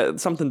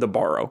 something to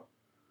borrow.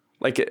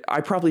 Like, I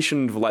probably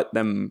shouldn't have let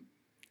them,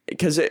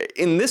 because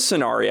in this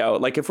scenario,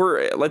 like if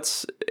we're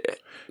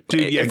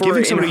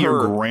giving somebody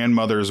your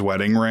grandmother's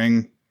wedding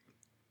ring.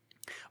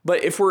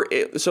 But if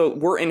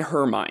we're in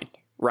her mind,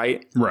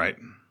 right? Right.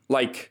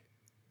 Like,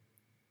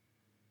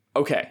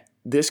 okay,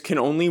 this can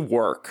only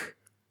work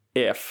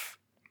if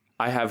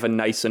I have a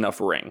nice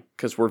enough ring,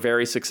 because we're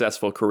very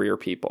successful career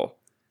people.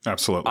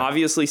 Absolutely.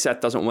 Obviously,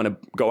 Seth doesn't want to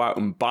go out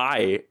and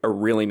buy a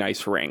really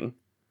nice ring.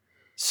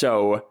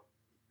 So,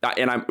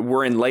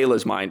 we're in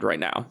Layla's mind right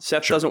now.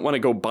 Seth doesn't want to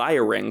go buy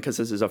a ring because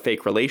this is a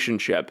fake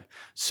relationship.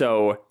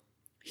 So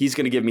he's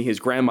going to give me his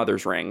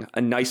grandmother's ring,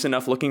 a nice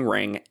enough looking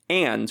ring.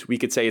 And we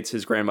could say it's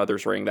his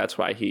grandmother's ring. That's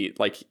why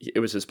it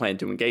was his plan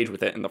to engage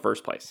with it in the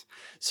first place.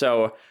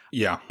 So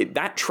yeah,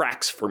 that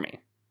tracks for me.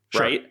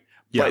 Sure. Right.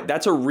 Yeah.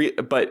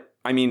 But but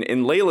I mean,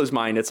 in Layla's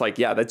mind, it's like,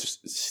 yeah,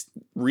 that's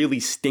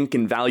really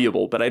stinking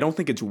valuable, but I don't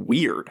think it's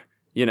weird,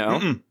 you know?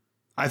 Mm-mm.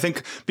 I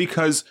think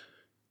because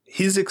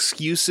his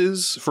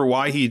excuses for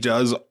why he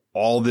does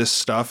all this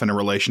stuff in a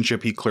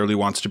relationship he clearly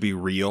wants to be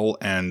real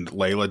and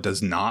Layla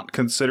does not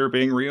consider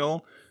being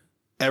real,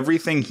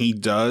 everything he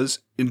does,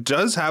 it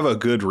does have a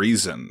good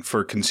reason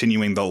for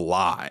continuing the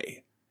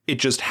lie. It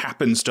just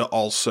happens to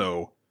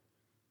also,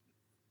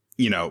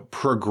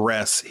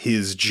 progress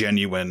his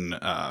genuine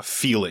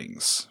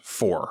feelings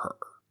for her.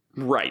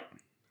 Right.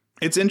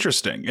 It's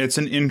interesting. It's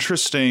an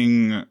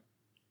interesting...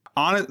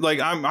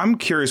 I'm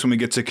curious when we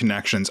get to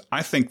connections.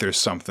 I think there's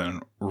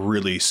something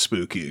really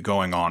spooky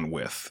going on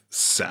with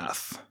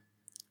Seth.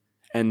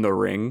 And the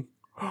ring.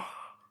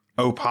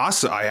 Oh,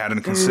 I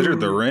hadn't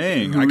considered the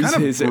ring.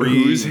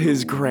 Who's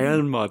his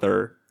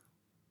grandmother?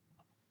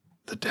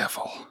 The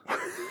devil.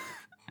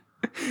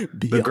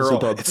 The girl.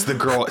 It's the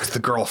girl. It's the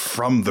girl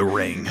from the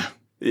ring.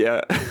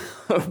 Yeah.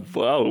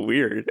 Wow,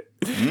 weird.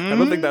 I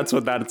don't think that's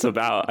what that's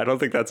about. I don't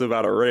think that's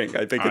about a ring.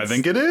 I think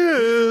it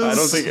is.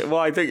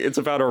 I think it's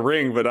about a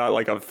ring, but not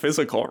like a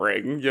physical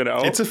ring, you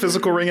know? It's a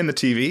physical ring in the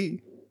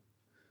TV.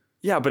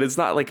 Yeah, but it's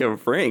not like a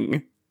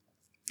ring.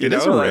 It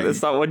is a ring.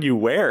 It's not one you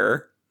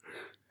wear.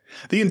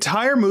 The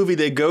entire movie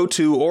they go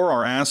to or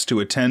are asked to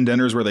attend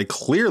dinners where they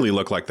clearly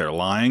look like they're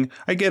lying.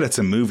 I get it's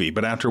a movie,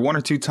 but after one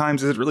or two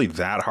times, is it really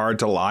that hard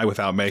to lie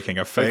without making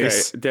a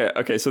face?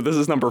 Okay, so this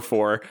is number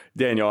 4,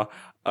 Daniel.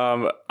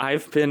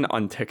 I've been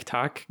on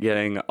TikTok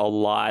getting a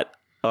lot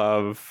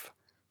of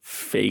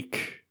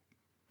fake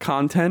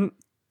content.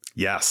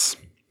 Yes.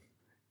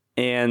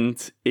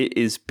 And it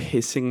is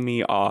pissing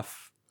me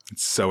off.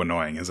 It's so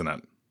annoying, isn't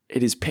it?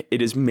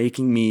 It is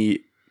making me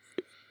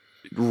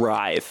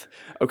writhe.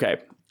 Okay,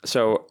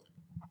 so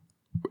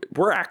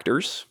we're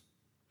actors.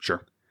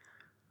 Sure.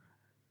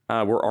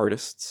 We're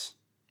artists.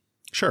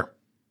 Sure.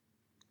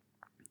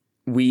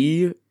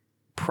 We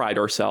pride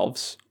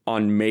ourselves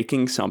on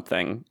making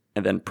something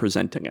and then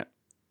presenting it,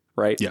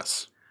 right?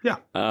 Yes. Yeah.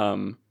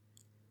 And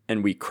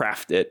we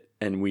craft it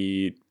and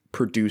we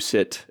produce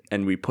it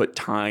and we put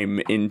time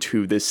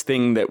into this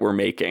thing that we're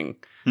making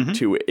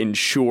to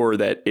ensure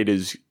that it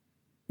is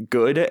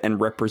good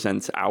and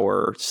represents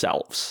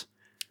ourselves.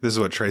 This is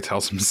what Trey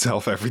tells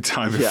himself every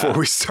time before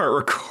we start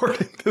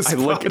recording this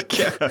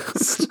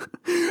podcast.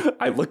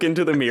 I look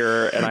into the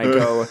mirror and I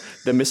go,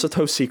 the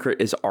mistletoe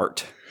secret is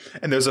art.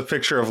 And there's a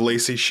picture of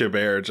Lacey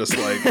Chabert just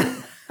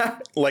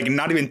like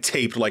not even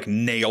taped, like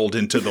nailed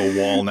into the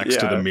wall next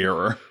to the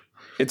mirror.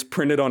 It's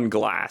printed on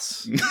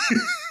glass.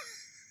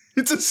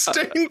 It's a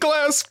stained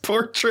glass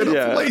portrait of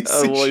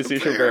Lacey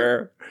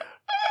Chabert.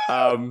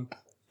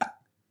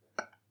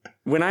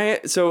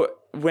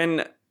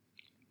 When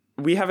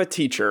we have a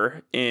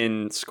teacher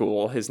in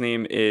school, he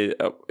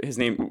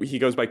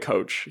goes by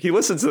Coach. He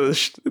listens to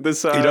this. He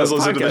does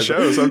listen to the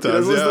show sometimes. He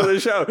does listen to the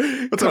show.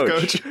 What's up,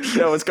 Coach?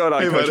 Yeah, what's going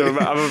on, Hey, Coach?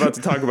 buddy. I'm about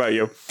to talk about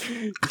you.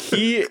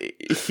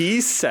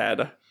 He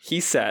said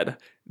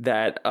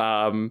that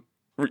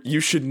you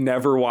should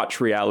never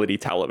watch reality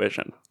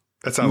television.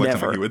 That sounds like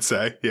something he would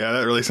say. Yeah,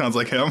 that really sounds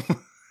like him.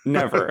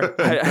 Never.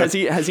 Has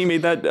he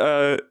made that?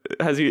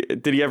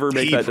 Did he ever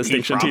make that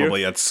distinction to you?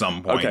 Probably at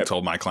some point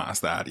told my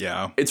class that.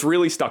 Yeah, it's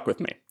really stuck with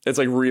me. It's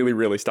like really,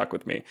 really stuck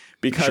with me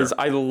because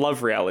I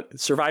love reality.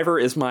 Survivor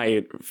is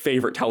my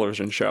favorite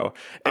television show.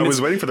 And I was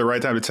waiting for the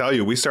right time to tell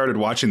you. We started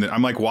watching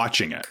I'm like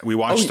watching it. We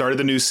started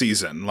the new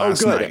season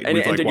last night.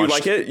 And did you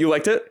like it? You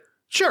liked it?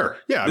 Sure.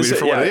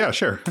 Yeah.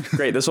 Sure.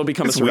 Great. This will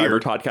become a Survivor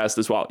podcast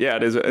as well. Yeah,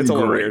 it is. It's a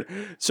little weird.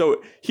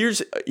 So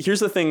here's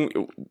the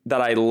thing that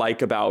I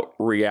like about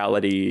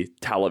reality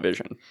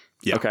television.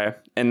 Yeah. Okay.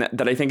 And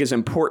that I think is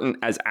important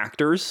as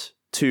actors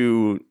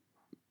to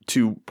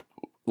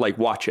like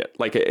watch it.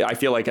 Like, I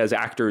feel like as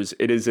actors,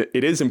 it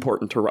is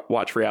important to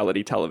watch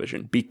reality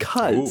television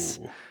because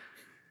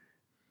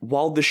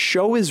while the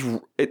show is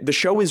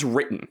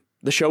written,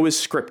 the show is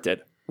scripted,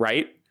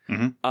 right?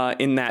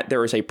 In that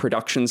there is a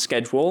production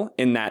schedule,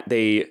 in that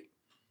they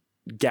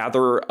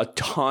gather a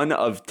ton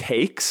of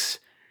takes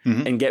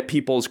and get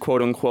people's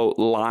quote unquote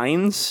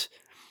lines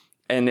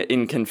and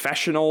in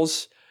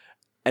confessionals.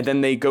 And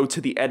then they go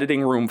to the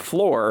editing room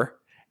floor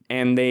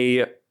and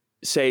they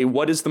say,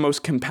 what is the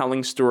most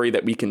compelling story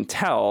that we can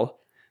tell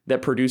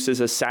that produces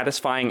a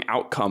satisfying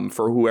outcome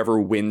for whoever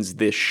wins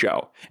this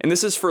show? And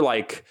this is for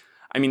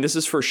this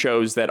is for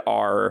shows that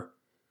are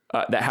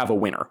that have a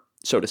winner,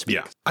 so to speak.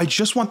 Yeah. I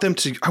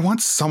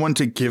want someone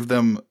to give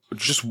them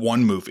just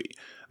one movie,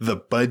 the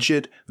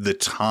budget, the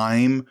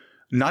time,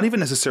 not even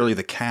necessarily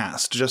the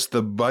cast, just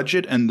the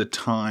budget and the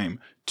time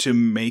to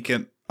make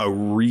it a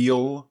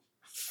real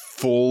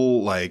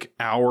full, like,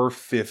 hour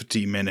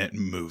 50-minute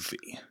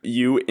movie.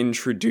 You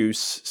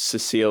introduce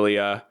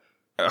Cecilia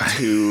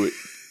to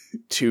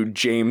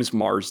James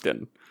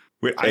Marsden.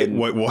 Wait,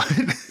 what?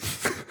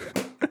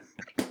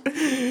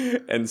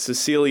 And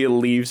Cecilia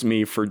leaves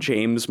me for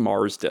James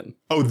Marsden.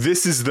 Oh,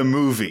 this is the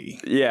movie.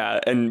 Yeah,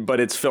 but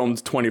it's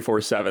filmed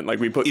 24/7. Like,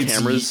 we put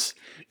cameras.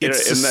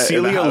 It's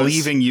Cecilia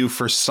leaving you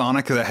for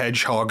Sonic the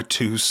Hedgehog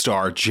 2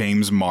 star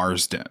James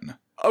Marsden.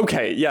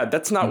 Okay, yeah,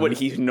 that's not what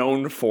he's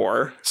known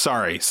for.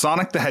 Sorry,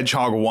 Sonic the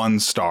Hedgehog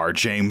 1 star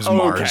James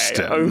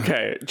Marsden.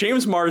 Okay,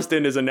 James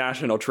Marsden is a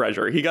national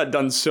treasure. He got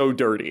done so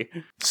dirty.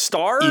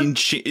 Star?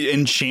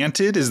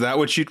 Enchanted? Is that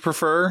what you'd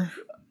prefer?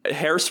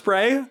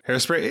 Hairspray?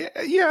 Hairspray?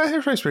 Yeah,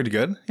 Hairspray's pretty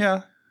good.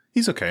 Yeah,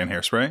 he's okay in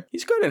Hairspray.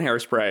 He's good in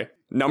Hairspray.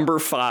 Number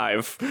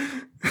 5.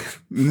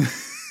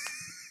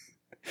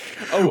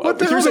 What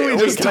the hell did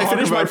we just talk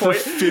about for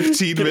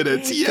 15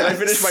 minutes? Yes. Can I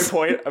finish my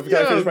point? I've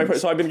got to finish my point.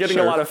 So I've been getting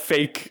a lot of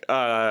fake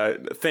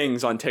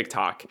things on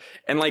TikTok.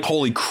 And like,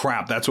 holy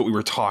crap, that's what we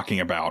were talking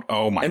about.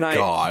 Oh my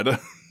God.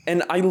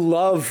 And I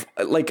love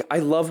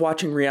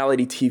watching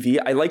reality TV.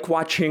 I like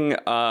watching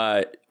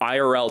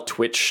IRL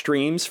Twitch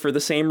streams for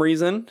the same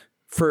reason.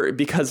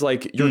 Because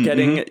like you're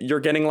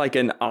getting like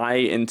an eye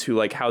into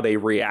like how they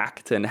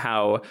react and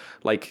how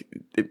like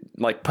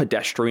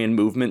pedestrian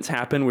movements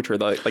happen, which are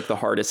the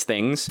hardest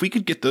things. We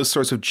could get those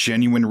sorts of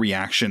genuine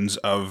reactions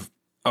of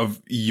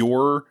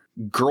your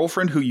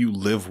girlfriend who you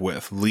live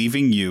with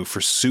leaving you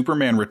for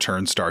Superman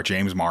Returns star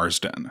James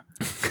Marsden.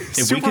 If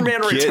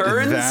Superman we could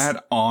Returns? get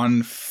that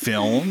on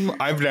film,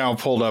 I've now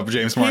pulled up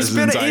James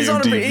Marsden's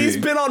IMDb. He's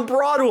been on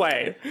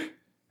Broadway.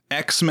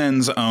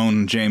 X-Men's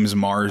own James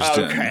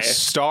Marsden,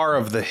 star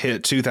of the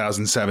hit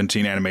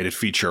 2017 animated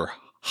feature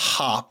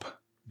Hop,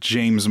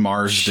 James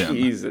Marsden.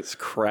 Jesus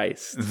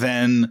Christ.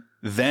 Then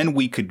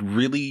we could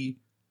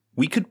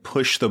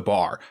push the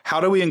bar. How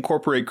do we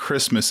incorporate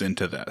Christmas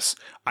into this?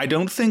 I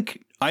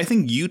think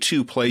you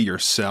two play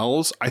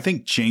yourselves. I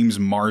think James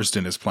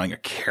Marsden is playing a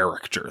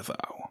character,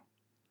 though.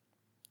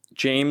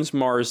 James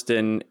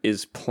Marsden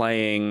is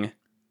playing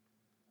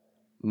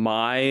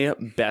my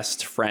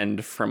best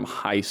friend from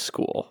high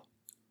school.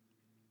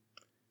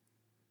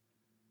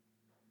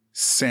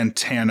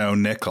 Santiago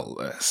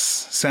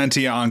Nicholas.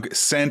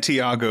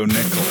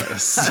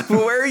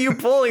 Where are you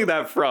pulling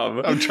that from?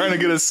 I'm trying to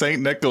get a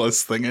Saint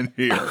Nicholas thing in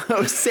here.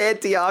 Oh,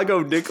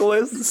 Santiago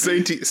Nicholas?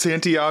 Santiago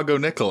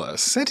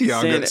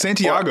Nicholas.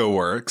 Santiago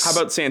works. How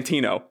about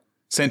Santino?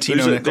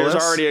 Nicholas? There's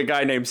already a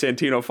guy named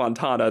Santino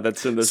Fontana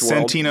that's in this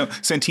world.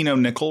 Santino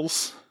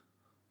Nichols?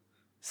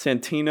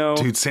 Santino.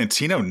 Dude,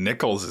 Santino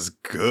Nichols is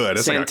good.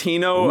 It's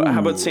Santino.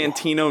 How about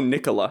Santino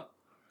Nicola?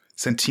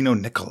 Santino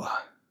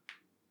Nicola.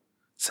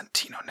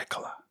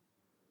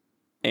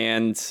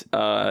 And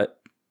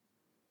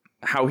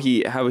how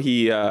he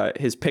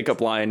his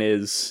pickup line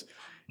is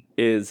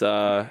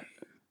I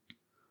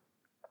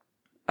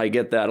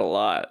get that a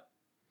lot.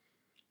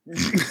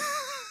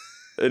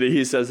 And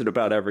he says it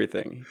about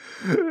everything.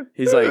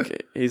 He's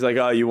like,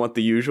 oh, you want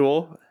the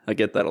usual? I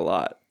get that a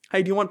lot.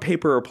 Hey, do you want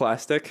paper or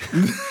plastic?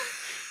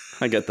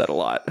 I get that a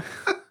lot.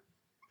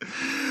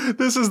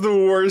 This is the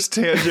worst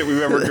tangent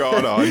we've ever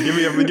gone on. Give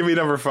me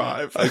number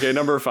 5. Okay,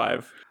 number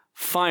 5.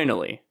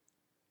 Finally,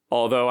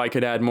 although I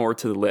could add more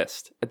to the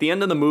list, at the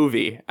end of the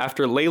movie,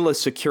 after Layla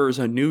secures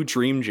a new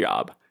dream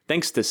job,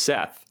 thanks to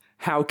Seth,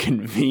 how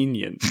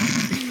convenient.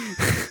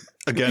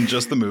 Again,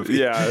 just the movie.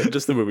 Yeah,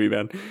 just the movie,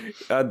 man.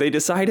 They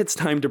decide it's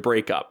time to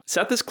break up.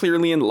 Seth is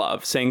clearly in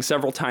love, saying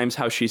several times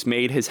how she's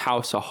made his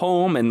house a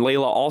home, and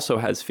Layla also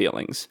has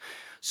feelings.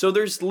 So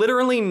there's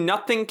literally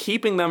nothing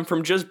keeping them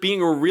from just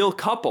being a real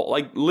couple.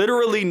 Like,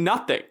 literally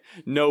nothing.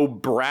 No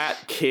brat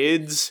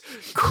kids,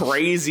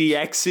 crazy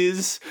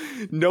exes.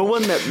 No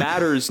one that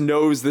matters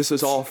knows this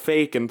is all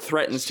fake and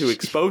threatens to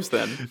expose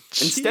them.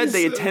 Instead,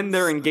 they attend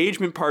their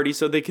engagement party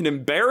so they can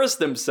embarrass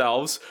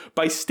themselves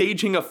by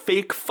staging a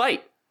fake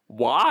fight.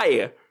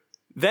 Why?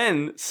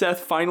 Then Seth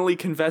finally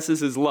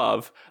confesses his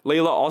love.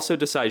 Layla also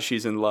decides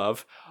she's in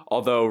love,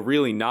 although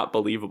really not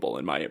believable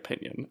in my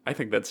opinion. I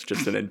think that's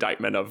just an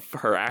indictment of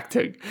her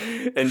acting.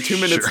 And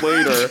 2 minutes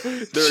later,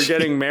 they're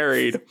getting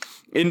married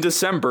in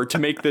December to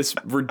make this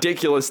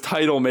ridiculous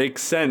title make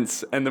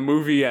sense, and the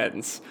movie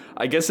ends.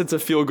 I guess it's a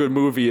feel-good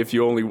movie if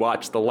you only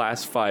watch the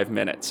last 5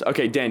 minutes.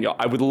 Okay, Daniel,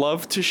 I would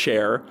love to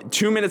share.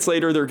 2 minutes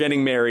later, they're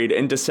getting married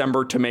in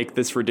December to make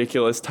this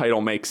ridiculous title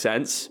make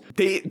sense.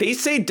 They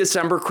say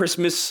December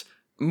Christmas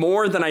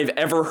more than I've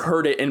ever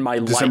heard it in my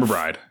life. December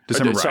Bride.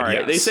 Sorry,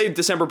 yes. They say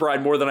December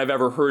Bride more than I've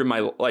ever heard in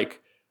my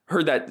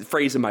heard that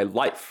phrase in my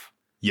life.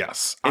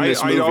 Yes, I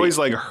always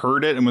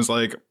heard it and was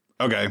like,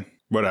 okay,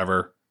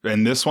 whatever.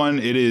 And this one,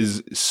 it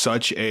is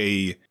such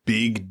a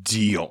big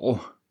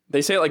deal.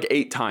 They say it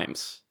 8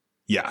 times.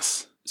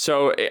 Yes.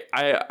 So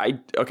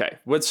okay.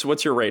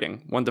 What's your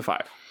rating? 1 to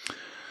 5.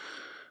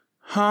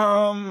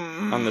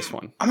 On this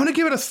one, I'm gonna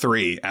give it a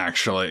 3.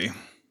 Actually,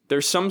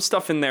 there's some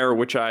stuff in there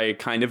which I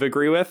kind of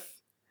agree with.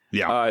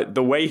 Yeah.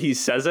 The way he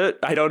says it,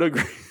 I don't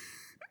agree.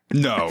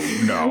 No,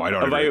 I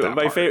don't agree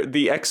with that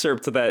the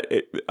excerpt that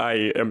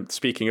I am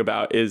speaking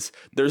about is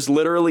there's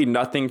literally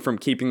nothing from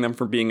keeping them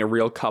from being a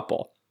real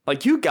couple.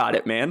 You got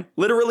it, man.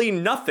 Literally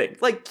nothing.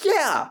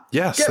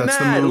 Yes, get that's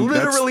mad. the movie.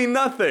 Literally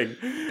nothing.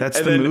 That's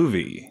and the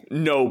movie.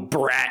 No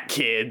brat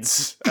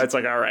kids. That's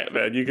all right,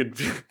 man. You could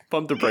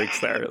pump the brakes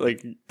there.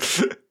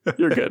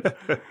 You're good.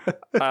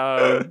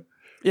 Yeah,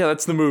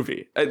 that's the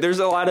movie. There's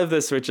a lot of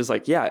this which is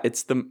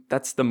that's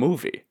the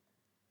movie.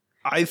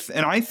 I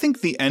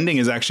think the ending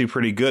is actually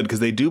pretty good because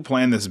they do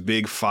plan this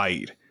big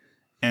fight,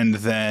 and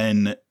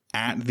then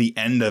at the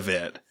end of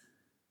it,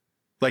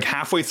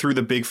 halfway through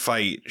the big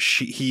fight,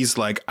 he's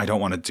like, I don't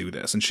want to do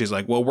this, and she's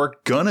like, well, we're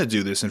gonna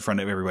do this in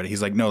front of everybody.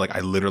 He's like, no,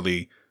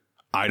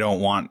 I don't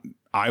want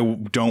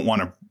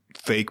to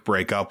fake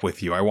break up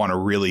with you. I want to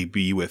really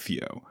be with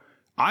you.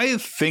 I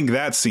think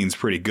that scene's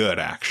pretty good,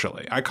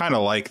 actually. I kind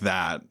of like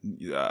that,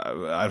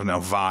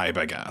 vibe,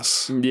 I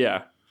guess.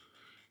 Yeah.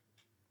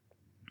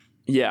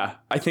 Yeah,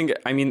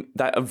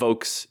 that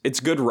evokes, it's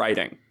good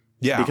writing.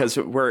 Yeah. Because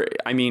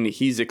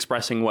he's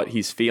expressing what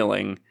he's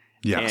feeling.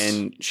 Yes.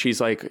 And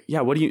she's like, you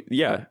don't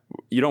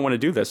want to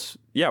do this.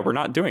 Yeah, we're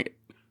not doing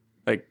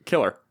it.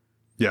 Kill her.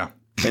 Yeah.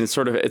 And it's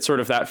sort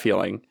of that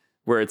feeling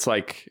where it's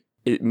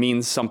it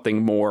means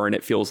something more and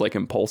it feels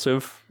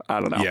impulsive. I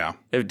don't know. Yeah.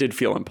 It did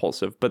feel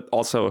impulsive, but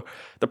also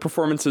the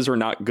performances are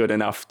not good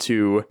enough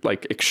to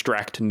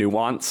extract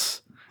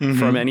nuance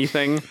from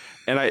anything.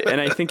 And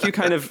I think you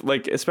kind of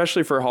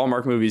especially for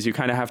Hallmark movies, you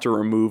kind of have to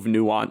remove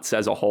nuance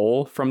as a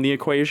whole from the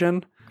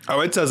equation.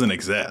 Oh, it doesn't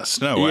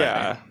exist. No way.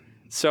 Yeah.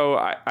 So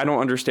I don't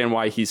understand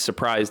why he's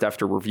surprised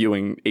after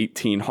reviewing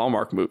 18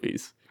 Hallmark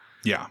movies.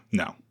 Yeah.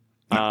 No.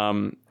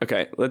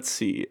 Okay. Let's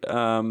see.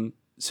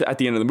 So at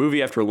the end of the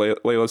movie, after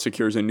Layla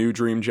secures a new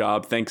dream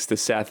job, thanks to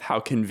Seth, how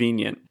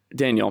convenient.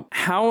 Daniel,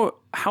 how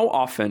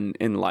often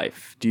in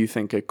life do you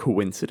think a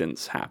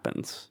coincidence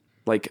happens?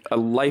 A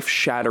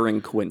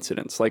life-shattering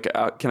coincidence.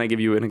 Can I give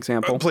you an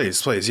example?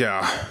 Please,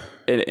 yeah.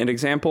 An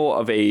example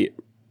of a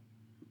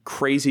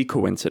crazy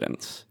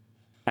coincidence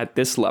at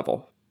this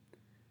level.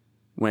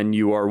 When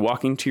you are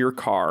walking to your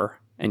car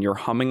and you're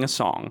humming a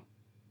song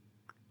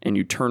and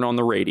you turn on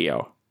the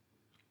radio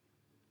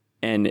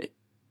and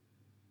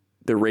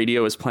the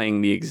radio is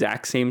playing the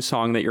exact same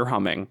song that you're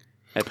humming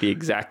at the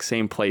exact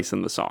same place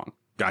in the song.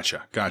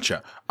 Gotcha.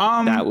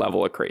 That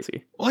level of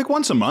crazy.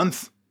 Once a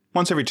month.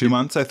 Once every 2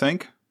 months, I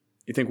think.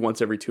 You think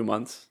once every 2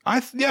 months?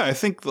 I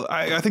think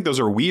those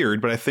are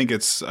weird, but I think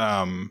it's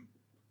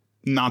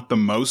not the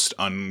most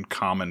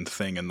uncommon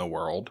thing in the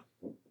world.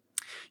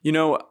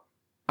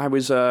 I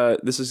was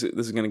this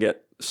is going to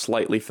get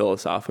slightly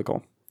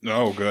philosophical.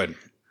 Oh, good.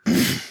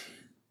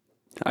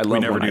 I love we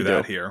never when do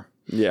that here.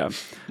 Yeah.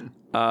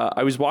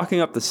 I was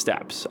walking up the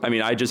steps. I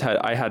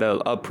had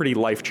a pretty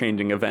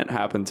life-changing event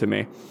happen to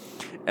me.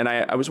 And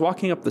I was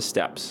walking up the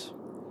steps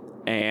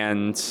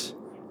and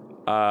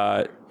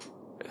I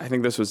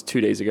think this was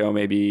 2 days ago,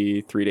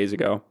 maybe 3 days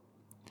ago,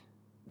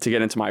 to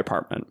get into my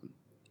apartment.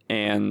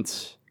 And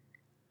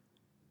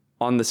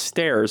on the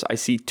stairs, I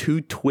see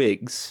 2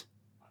 twigs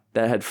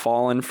that had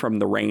fallen from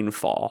the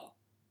rainfall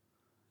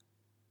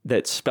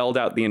that spelled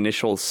out the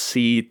initial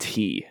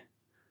CT.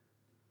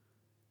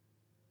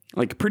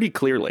 Pretty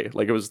clearly.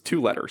 It was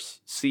 2 letters,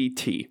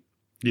 CT.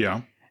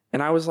 Yeah.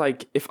 And I was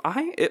like, if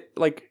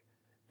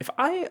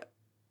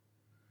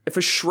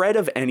a shred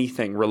of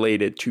anything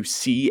related to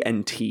C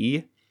and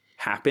T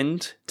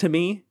happened to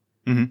me,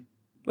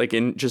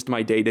 in just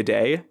my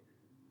day-to-day,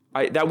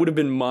 that would have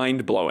been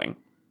mind-blowing.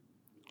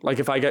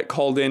 If I get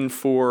called in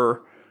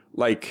for,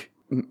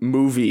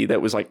 movie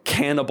that was,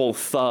 Cannibal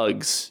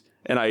Thugs,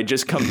 and I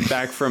just come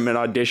back from an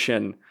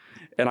audition,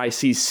 and I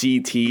see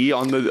CT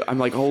I'm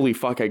like, holy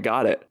fuck, I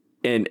got it.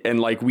 And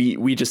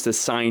we just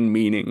assign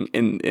meaning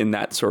in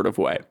that sort of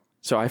way.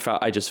 So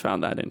I just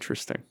found that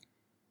interesting.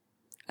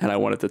 And I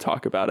wanted to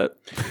talk about it.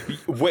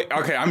 Wait,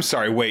 okay, I'm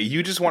sorry. Wait,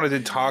 you just wanted to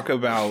talk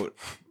about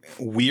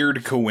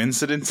weird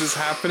coincidences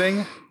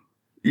happening?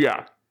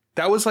 Yeah.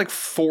 That was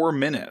 4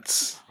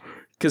 minutes.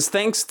 Because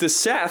thanks to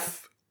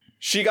Seth,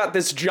 she got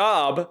this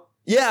job.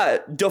 Yeah,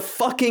 the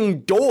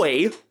fucking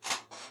doy.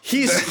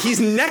 He's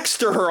next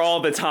to her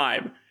all the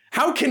time.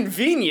 How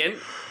convenient.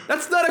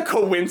 That's not a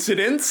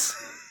coincidence.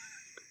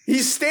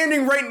 He's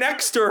standing right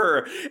next to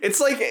her.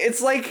 It's like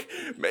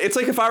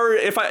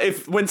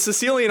if when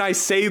Cecilia and I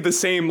say the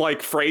same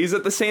like phrase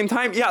at the same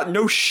time, yeah,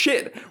 no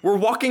shit. We're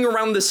walking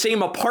around the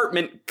same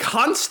apartment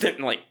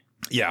constantly.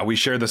 Yeah, we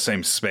share the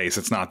same space.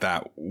 It's not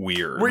that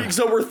weird.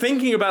 So we're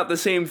thinking about the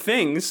same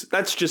things.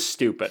 That's just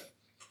stupid.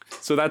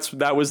 So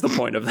that was the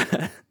point of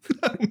that.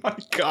 Oh my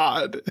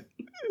God.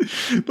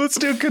 Let's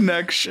do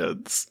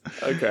connections.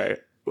 Okay.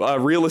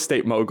 Real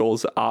estate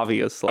moguls,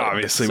 obviously.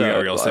 Obviously, we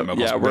are real estate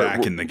moguls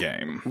back in the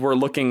game. We're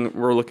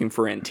looking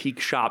for antique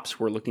shops.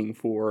 We're looking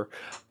for,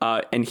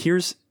 and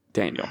here's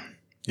Daniel.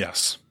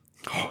 Yes.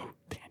 Oh,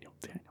 Daniel.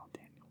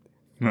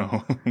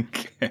 No.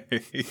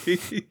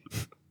 Okay.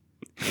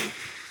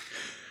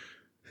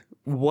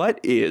 What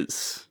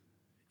is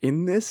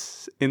in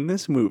this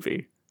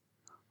movie?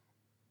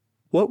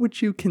 What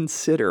would you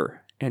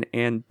consider an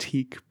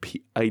antique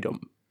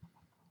item?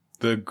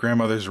 The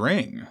grandmother's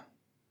ring.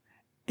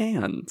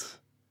 And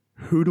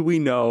who do we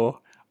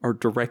know are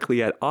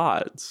directly at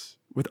odds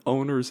with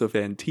owners of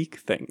antique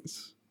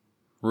things?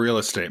 Real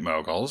estate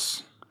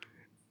moguls.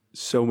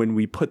 So when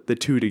we put the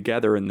two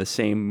together in the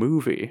same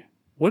movie,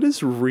 what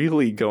is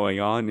really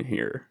going on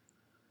here?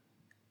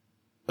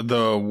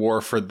 The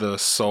war for the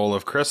soul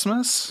of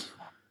Christmas?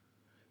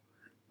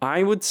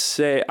 I would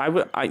say I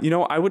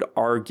would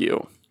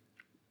argue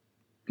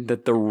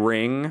that the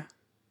ring,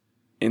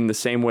 in the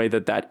same way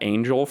that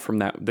angel from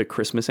the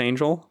Christmas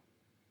angel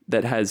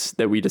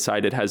that we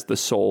decided has the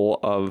soul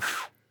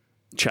of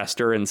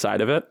Chester inside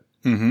of it.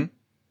 Mm-hmm.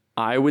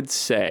 I would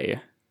say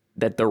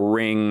that the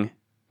ring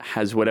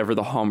has whatever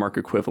the Hallmark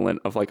equivalent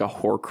of like a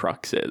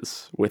Horcrux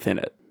is within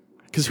it.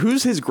 Because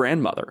who's his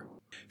grandmother?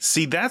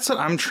 See, that's what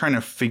I'm trying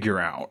to figure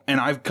out. And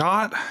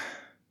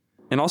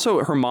And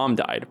also her mom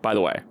died, by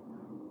the way.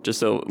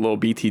 Just a little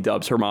BT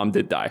dubs. Her mom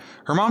did die.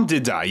 Her mom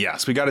did die,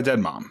 yes. We got a dead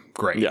mom.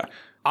 Great. Yeah.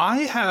 I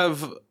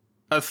have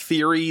a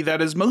theory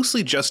that is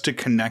mostly just to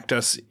connect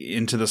us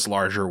into this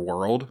larger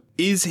world.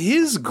 Is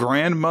his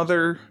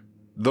grandmother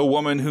the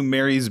woman who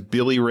marries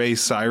Billy Ray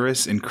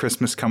Cyrus in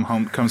Christmas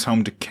Comes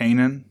Home to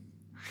Canaan?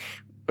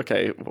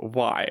 Okay,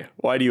 why?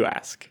 Why do you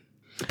ask?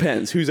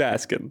 Depends. Who's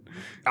asking?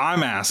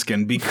 I'm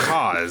asking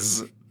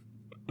because...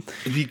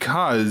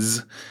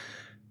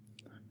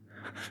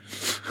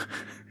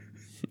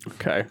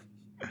 Okay.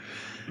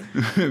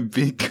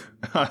 Because...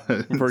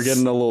 We're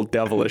getting a little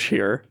devilish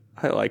here.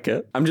 I like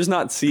it. I'm just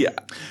not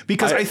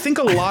because I think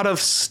a lot of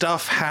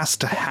stuff has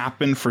to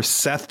happen for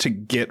Seth to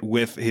get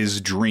with his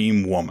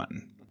dream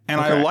woman. And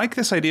okay. I like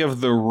this idea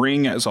of the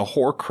ring as a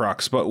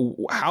Horcrux,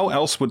 but how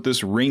else would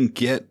this ring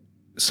get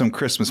some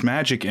Christmas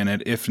magic in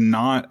it if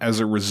not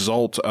as a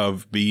result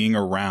of being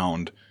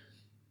around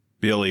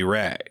Billy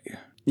Ray?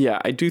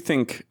 Yeah, I do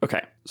think...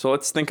 Okay, so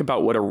let's think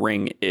about what a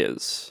ring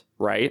is,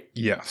 right?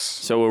 Yes.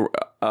 So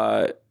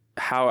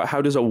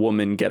how does a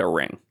woman get a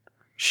ring?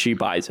 She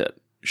buys it.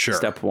 Sure.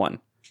 Step one.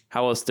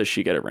 How else does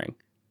she get a ring?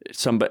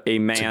 A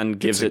man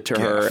gives it to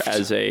her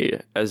as a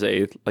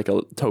like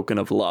a token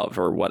of love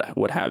or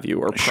what have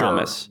you, or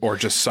promise, or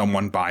just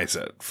someone buys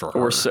it for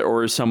her,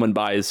 or someone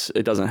buys.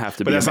 It doesn't have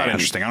to be. But that's not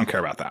interesting. I don't care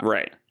about that.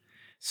 Right.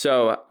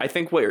 So I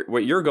think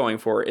what you're going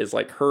for is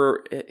like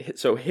her.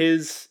 So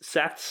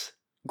Seth's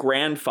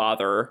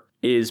grandfather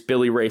is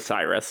Billy Ray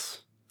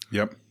Cyrus.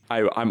 Yep.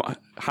 I'm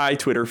hi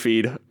Twitter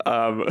feed.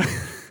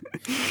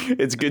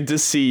 It's good to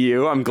see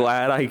you. I'm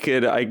glad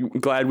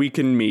we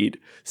can meet.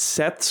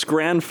 Seth's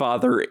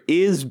grandfather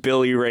is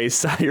Billy Ray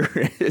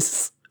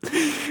Cyrus.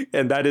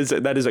 And that is a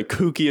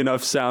kooky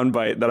enough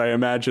soundbite that I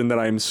imagine that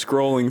I'm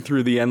scrolling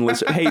through the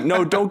endless. Hey,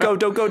 no, don't go.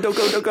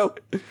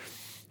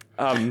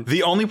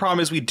 The only problem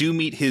is we do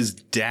meet his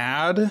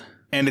dad,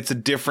 and it's a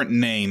different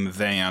name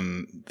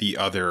than the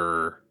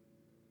other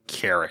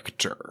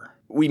character.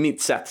 We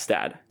meet Seth's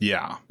dad.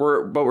 Yeah.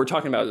 But we're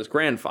talking about his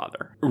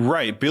grandfather.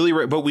 Right. Billy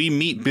Ray, but we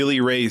meet Billy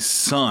Ray's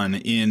son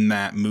in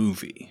that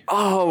movie.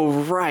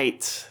 Oh,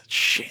 right.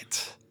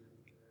 Shit.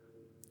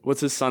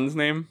 What's his son's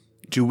name?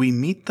 Do we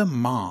meet the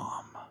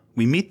mom?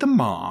 We meet the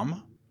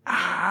mom.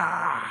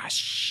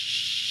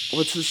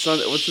 What's his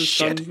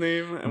son's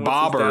name? And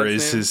Bobber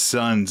is his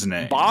son's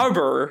name.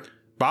 Bobber?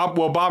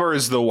 Bobber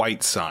is the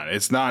white son.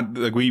 It's not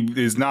like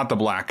is not the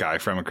black guy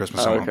from A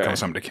Christmas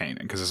Comes Home to Canaan,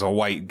 because it's a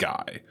white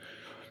guy.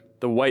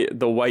 The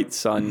white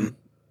son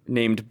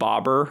named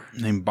Bobber.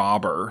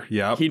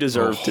 Yep. He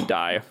deserved to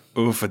die.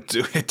 Oof,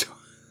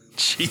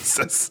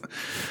 Jesus.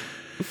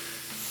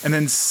 And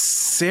then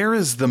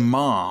Sarah's the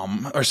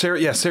mom, or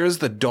Sarah's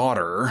the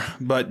daughter,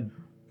 but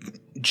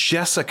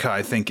Jessica,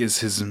 I think, is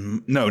his.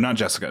 No, not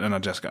Jessica.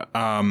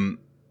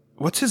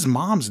 What's his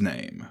mom's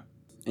name?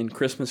 In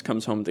Christmas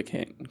Comes Home to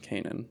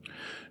Canaan.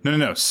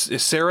 No.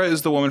 Sarah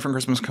is the woman from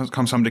Christmas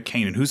Comes Home to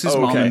Canaan. Who's his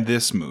mom in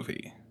this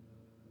movie?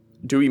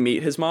 Do we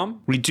meet his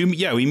mom? We do.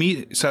 Yeah, we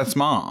meet Seth's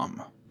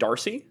mom.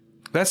 Darcy?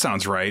 That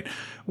sounds right.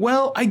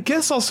 Well, I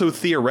guess also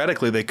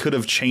theoretically they could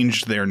have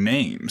changed their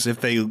names if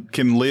they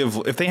can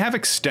live, if they have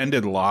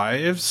extended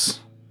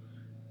lives,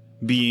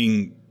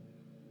 being,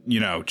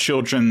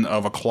 children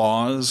of a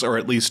clause, or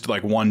at least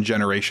like one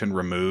generation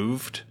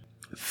removed.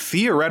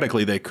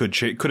 Theoretically, they could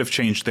have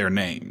changed their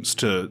names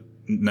to,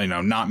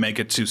 not make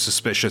it too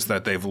suspicious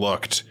that they've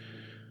looked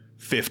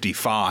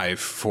 55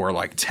 for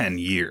like 10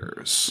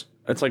 years.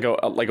 It's like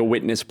a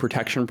witness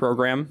protection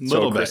program.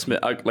 Little bit. Christmas,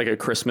 like a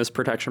Christmas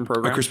protection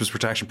program. A Christmas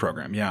protection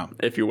program, yeah.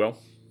 If you will.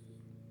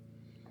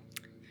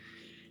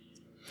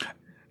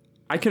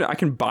 I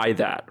can buy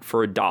that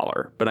for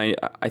 $1, but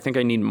I think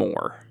I need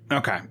more.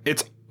 Okay.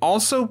 It's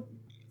also,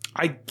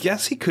 I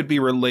guess he could be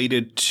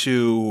related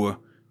to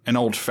an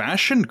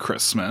old-fashioned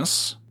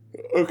Christmas.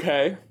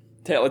 Okay.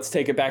 Let's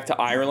take it back to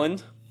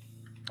Ireland.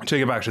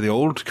 Take it back to the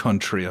old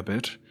country a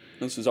bit.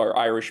 This is our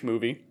Irish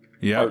movie.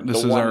 Yeah,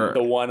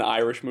 the one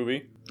Irish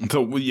movie.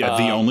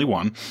 The only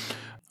one.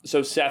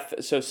 So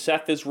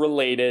Seth is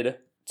related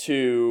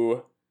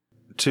to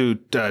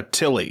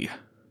Tilly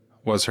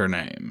was her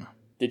name.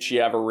 Did she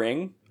have a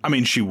ring? I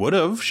mean, she would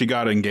have. She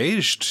got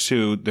engaged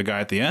to the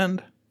guy at the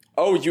end.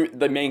 Oh,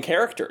 the main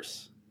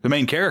characters. The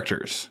main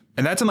characters.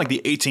 And that's in like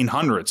the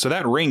 1800s. So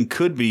that ring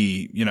could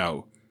be,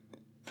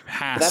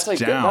 passed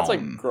down. That's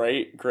like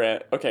great.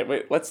 Okay,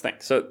 wait, let's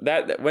think. So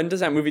when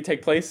does that movie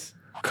take place?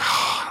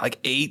 Like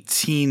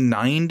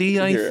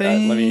 1890, I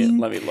think.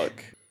 Let me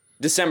look.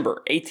 December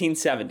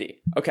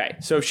 1870. Okay,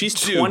 so she's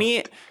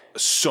 20.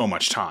 So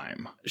much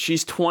time.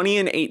 She's 20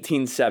 in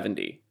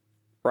 1870,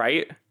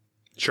 right?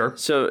 Sure.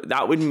 So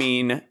that would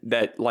mean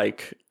that,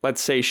 like, let's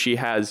say she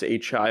has a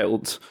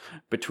child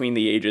between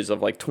the ages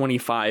of like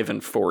 25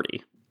 and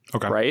 40.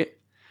 Okay. Right?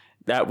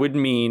 That would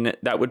mean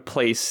that would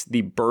place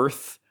the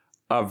birth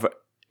of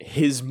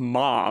his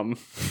mom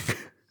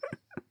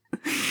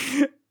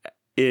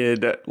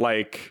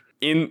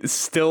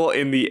still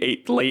in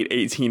the late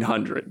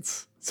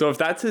 1800s. So if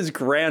that's his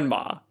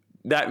grandma,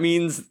 that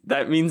means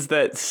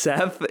that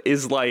Seth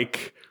is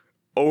like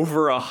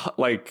over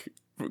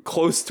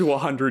close to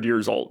 100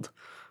 years old.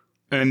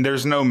 And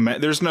there's no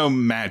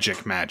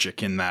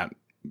magic in that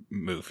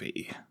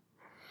movie.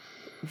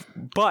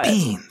 But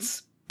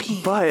beans.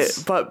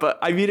 But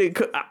I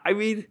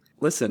mean,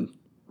 listen,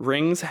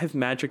 rings have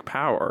magic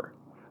power.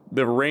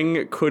 The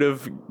ring could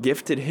have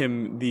gifted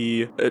him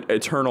the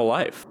eternal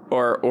life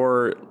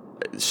or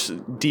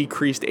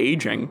decreased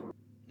aging.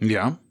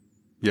 Yeah.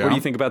 What do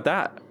you think about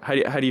that?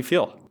 How do you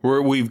feel?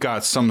 We've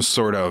got some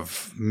sort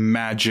of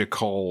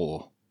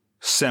magical,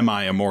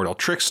 semi-immortal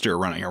trickster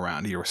running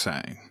around, you were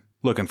saying,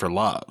 looking for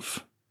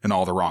love in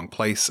all the wrong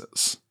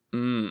places.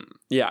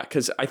 Yeah,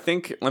 because I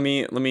think, let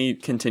me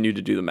continue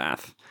to do the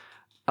math.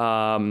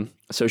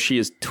 So she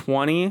is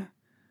 20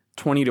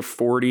 to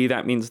 40.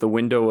 That means the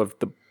window of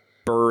the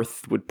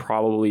birth would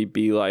probably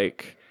be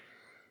like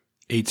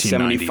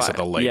 1890s at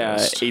the latest. Yeah,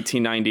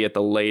 1890 at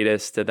the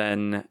latest. And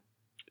then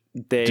no.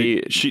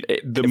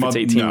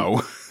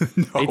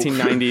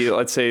 1890,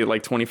 let's say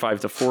like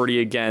 25 to 40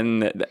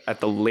 again.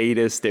 At the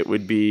latest, it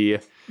would be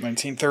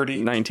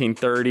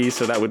 1930.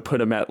 So that would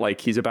put him at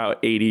like, he's about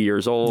 80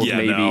 years old.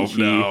 Yeah,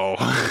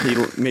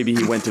 maybe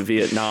he went to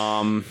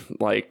Vietnam.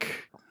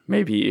 Like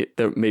maybe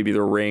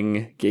the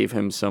ring gave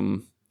him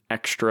some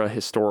extra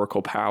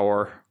historical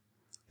power.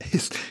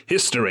 His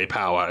history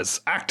powers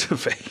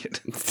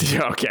activated.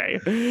 Okay.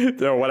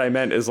 So what I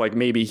meant is like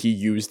maybe he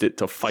used it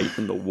to fight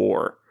in the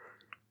war.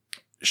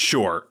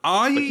 Sure.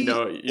 Or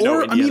we're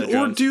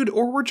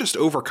just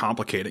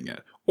overcomplicating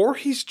it. Or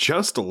he's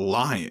just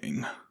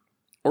lying.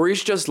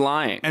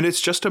 And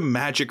it's just a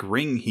magic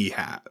ring he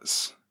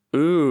has.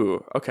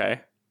 Ooh,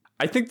 okay.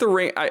 I think the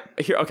ring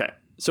okay.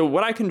 So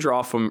what I can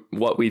draw from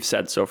what we've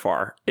said so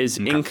far is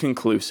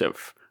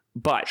inconclusive.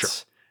 But sure.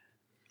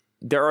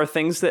 There are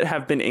things that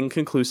have been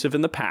inconclusive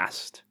in the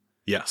past.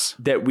 Yes.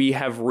 That we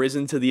have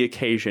risen to the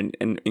occasion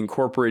and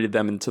incorporated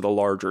them into the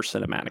larger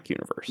cinematic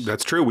universe.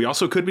 That's true. We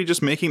also could be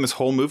just making this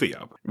whole movie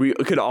up. We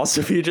could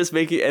also be just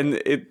making, and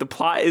the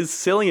plot is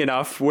silly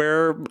enough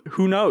where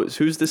who knows?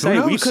 Who's to say?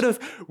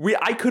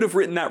 I could have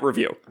written that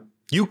review.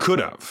 You could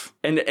have.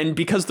 And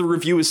because the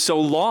review is so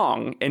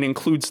long and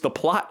includes the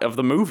plot of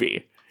the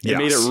movie, it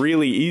made it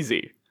really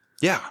easy.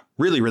 Yeah,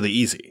 really, really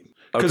easy.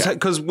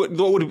 Because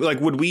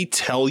would we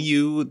tell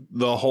you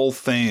the whole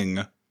thing,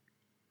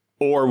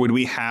 or would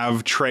we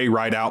have Trey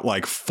write out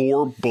like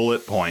 4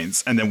 bullet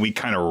points and then we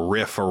kind of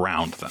riff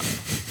around them,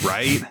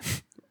 right?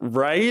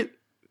 Right?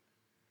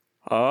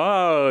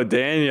 Oh,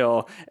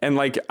 Daniel. And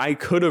like I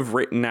could have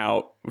written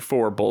out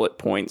 4 bullet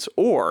points,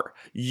 or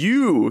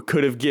you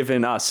could have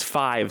given us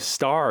 5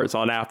 stars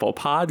on Apple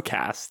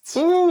Podcasts.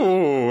 That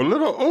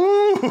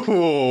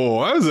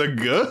was a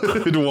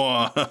good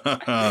one.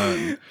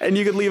 And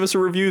you could leave us a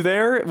review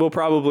there. We'll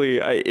probably,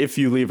 if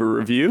you leave a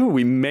review,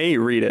 we may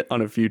read it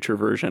on a future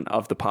version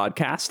of the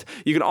podcast.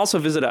 You can also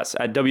visit us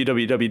at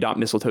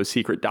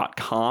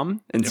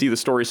www.mistletoesecret.com and see the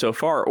story so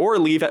far, or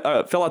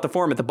fill out the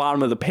form at the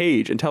bottom of the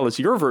page and tell us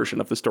your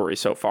version of the story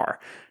so far.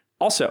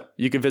 Also,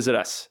 you can visit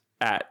us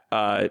at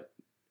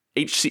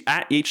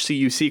at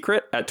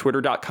HCUsecret at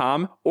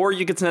twitter.com, or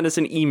you can send us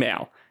an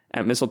email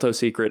at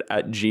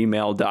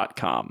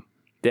mistletoesecret@gmail.com.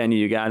 Danny,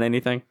 you got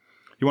anything?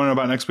 You want to know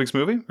about next week's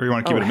movie, or you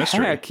want to keep it a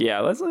mystery? Heck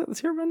yeah. Let's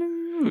hear about a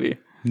new movie.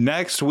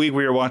 Next week,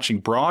 we are watching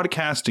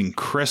Broadcasting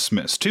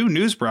Christmas. Two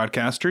news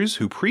broadcasters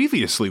who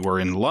previously were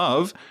in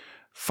love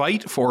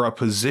fight for a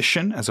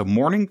position as a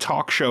morning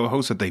talk show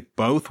host that they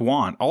both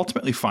want,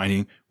 ultimately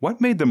finding what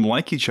made them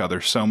like each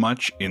other so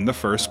much in the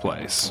first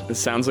place. This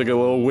sounds like a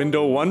little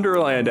Window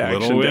Wonderland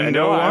action. Little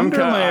Window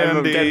Wonderland.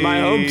 I'm getting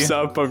my hopes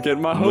up.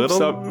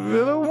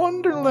 Little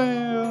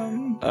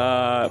Wonderland.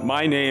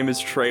 My name is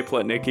Trey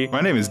Plotnicki.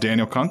 My name is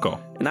Daniel Kunkel.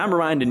 And I'm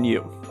reminding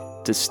you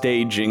to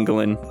stay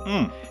jingling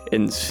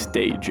and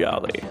stay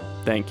jolly.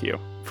 Thank you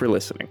for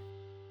listening.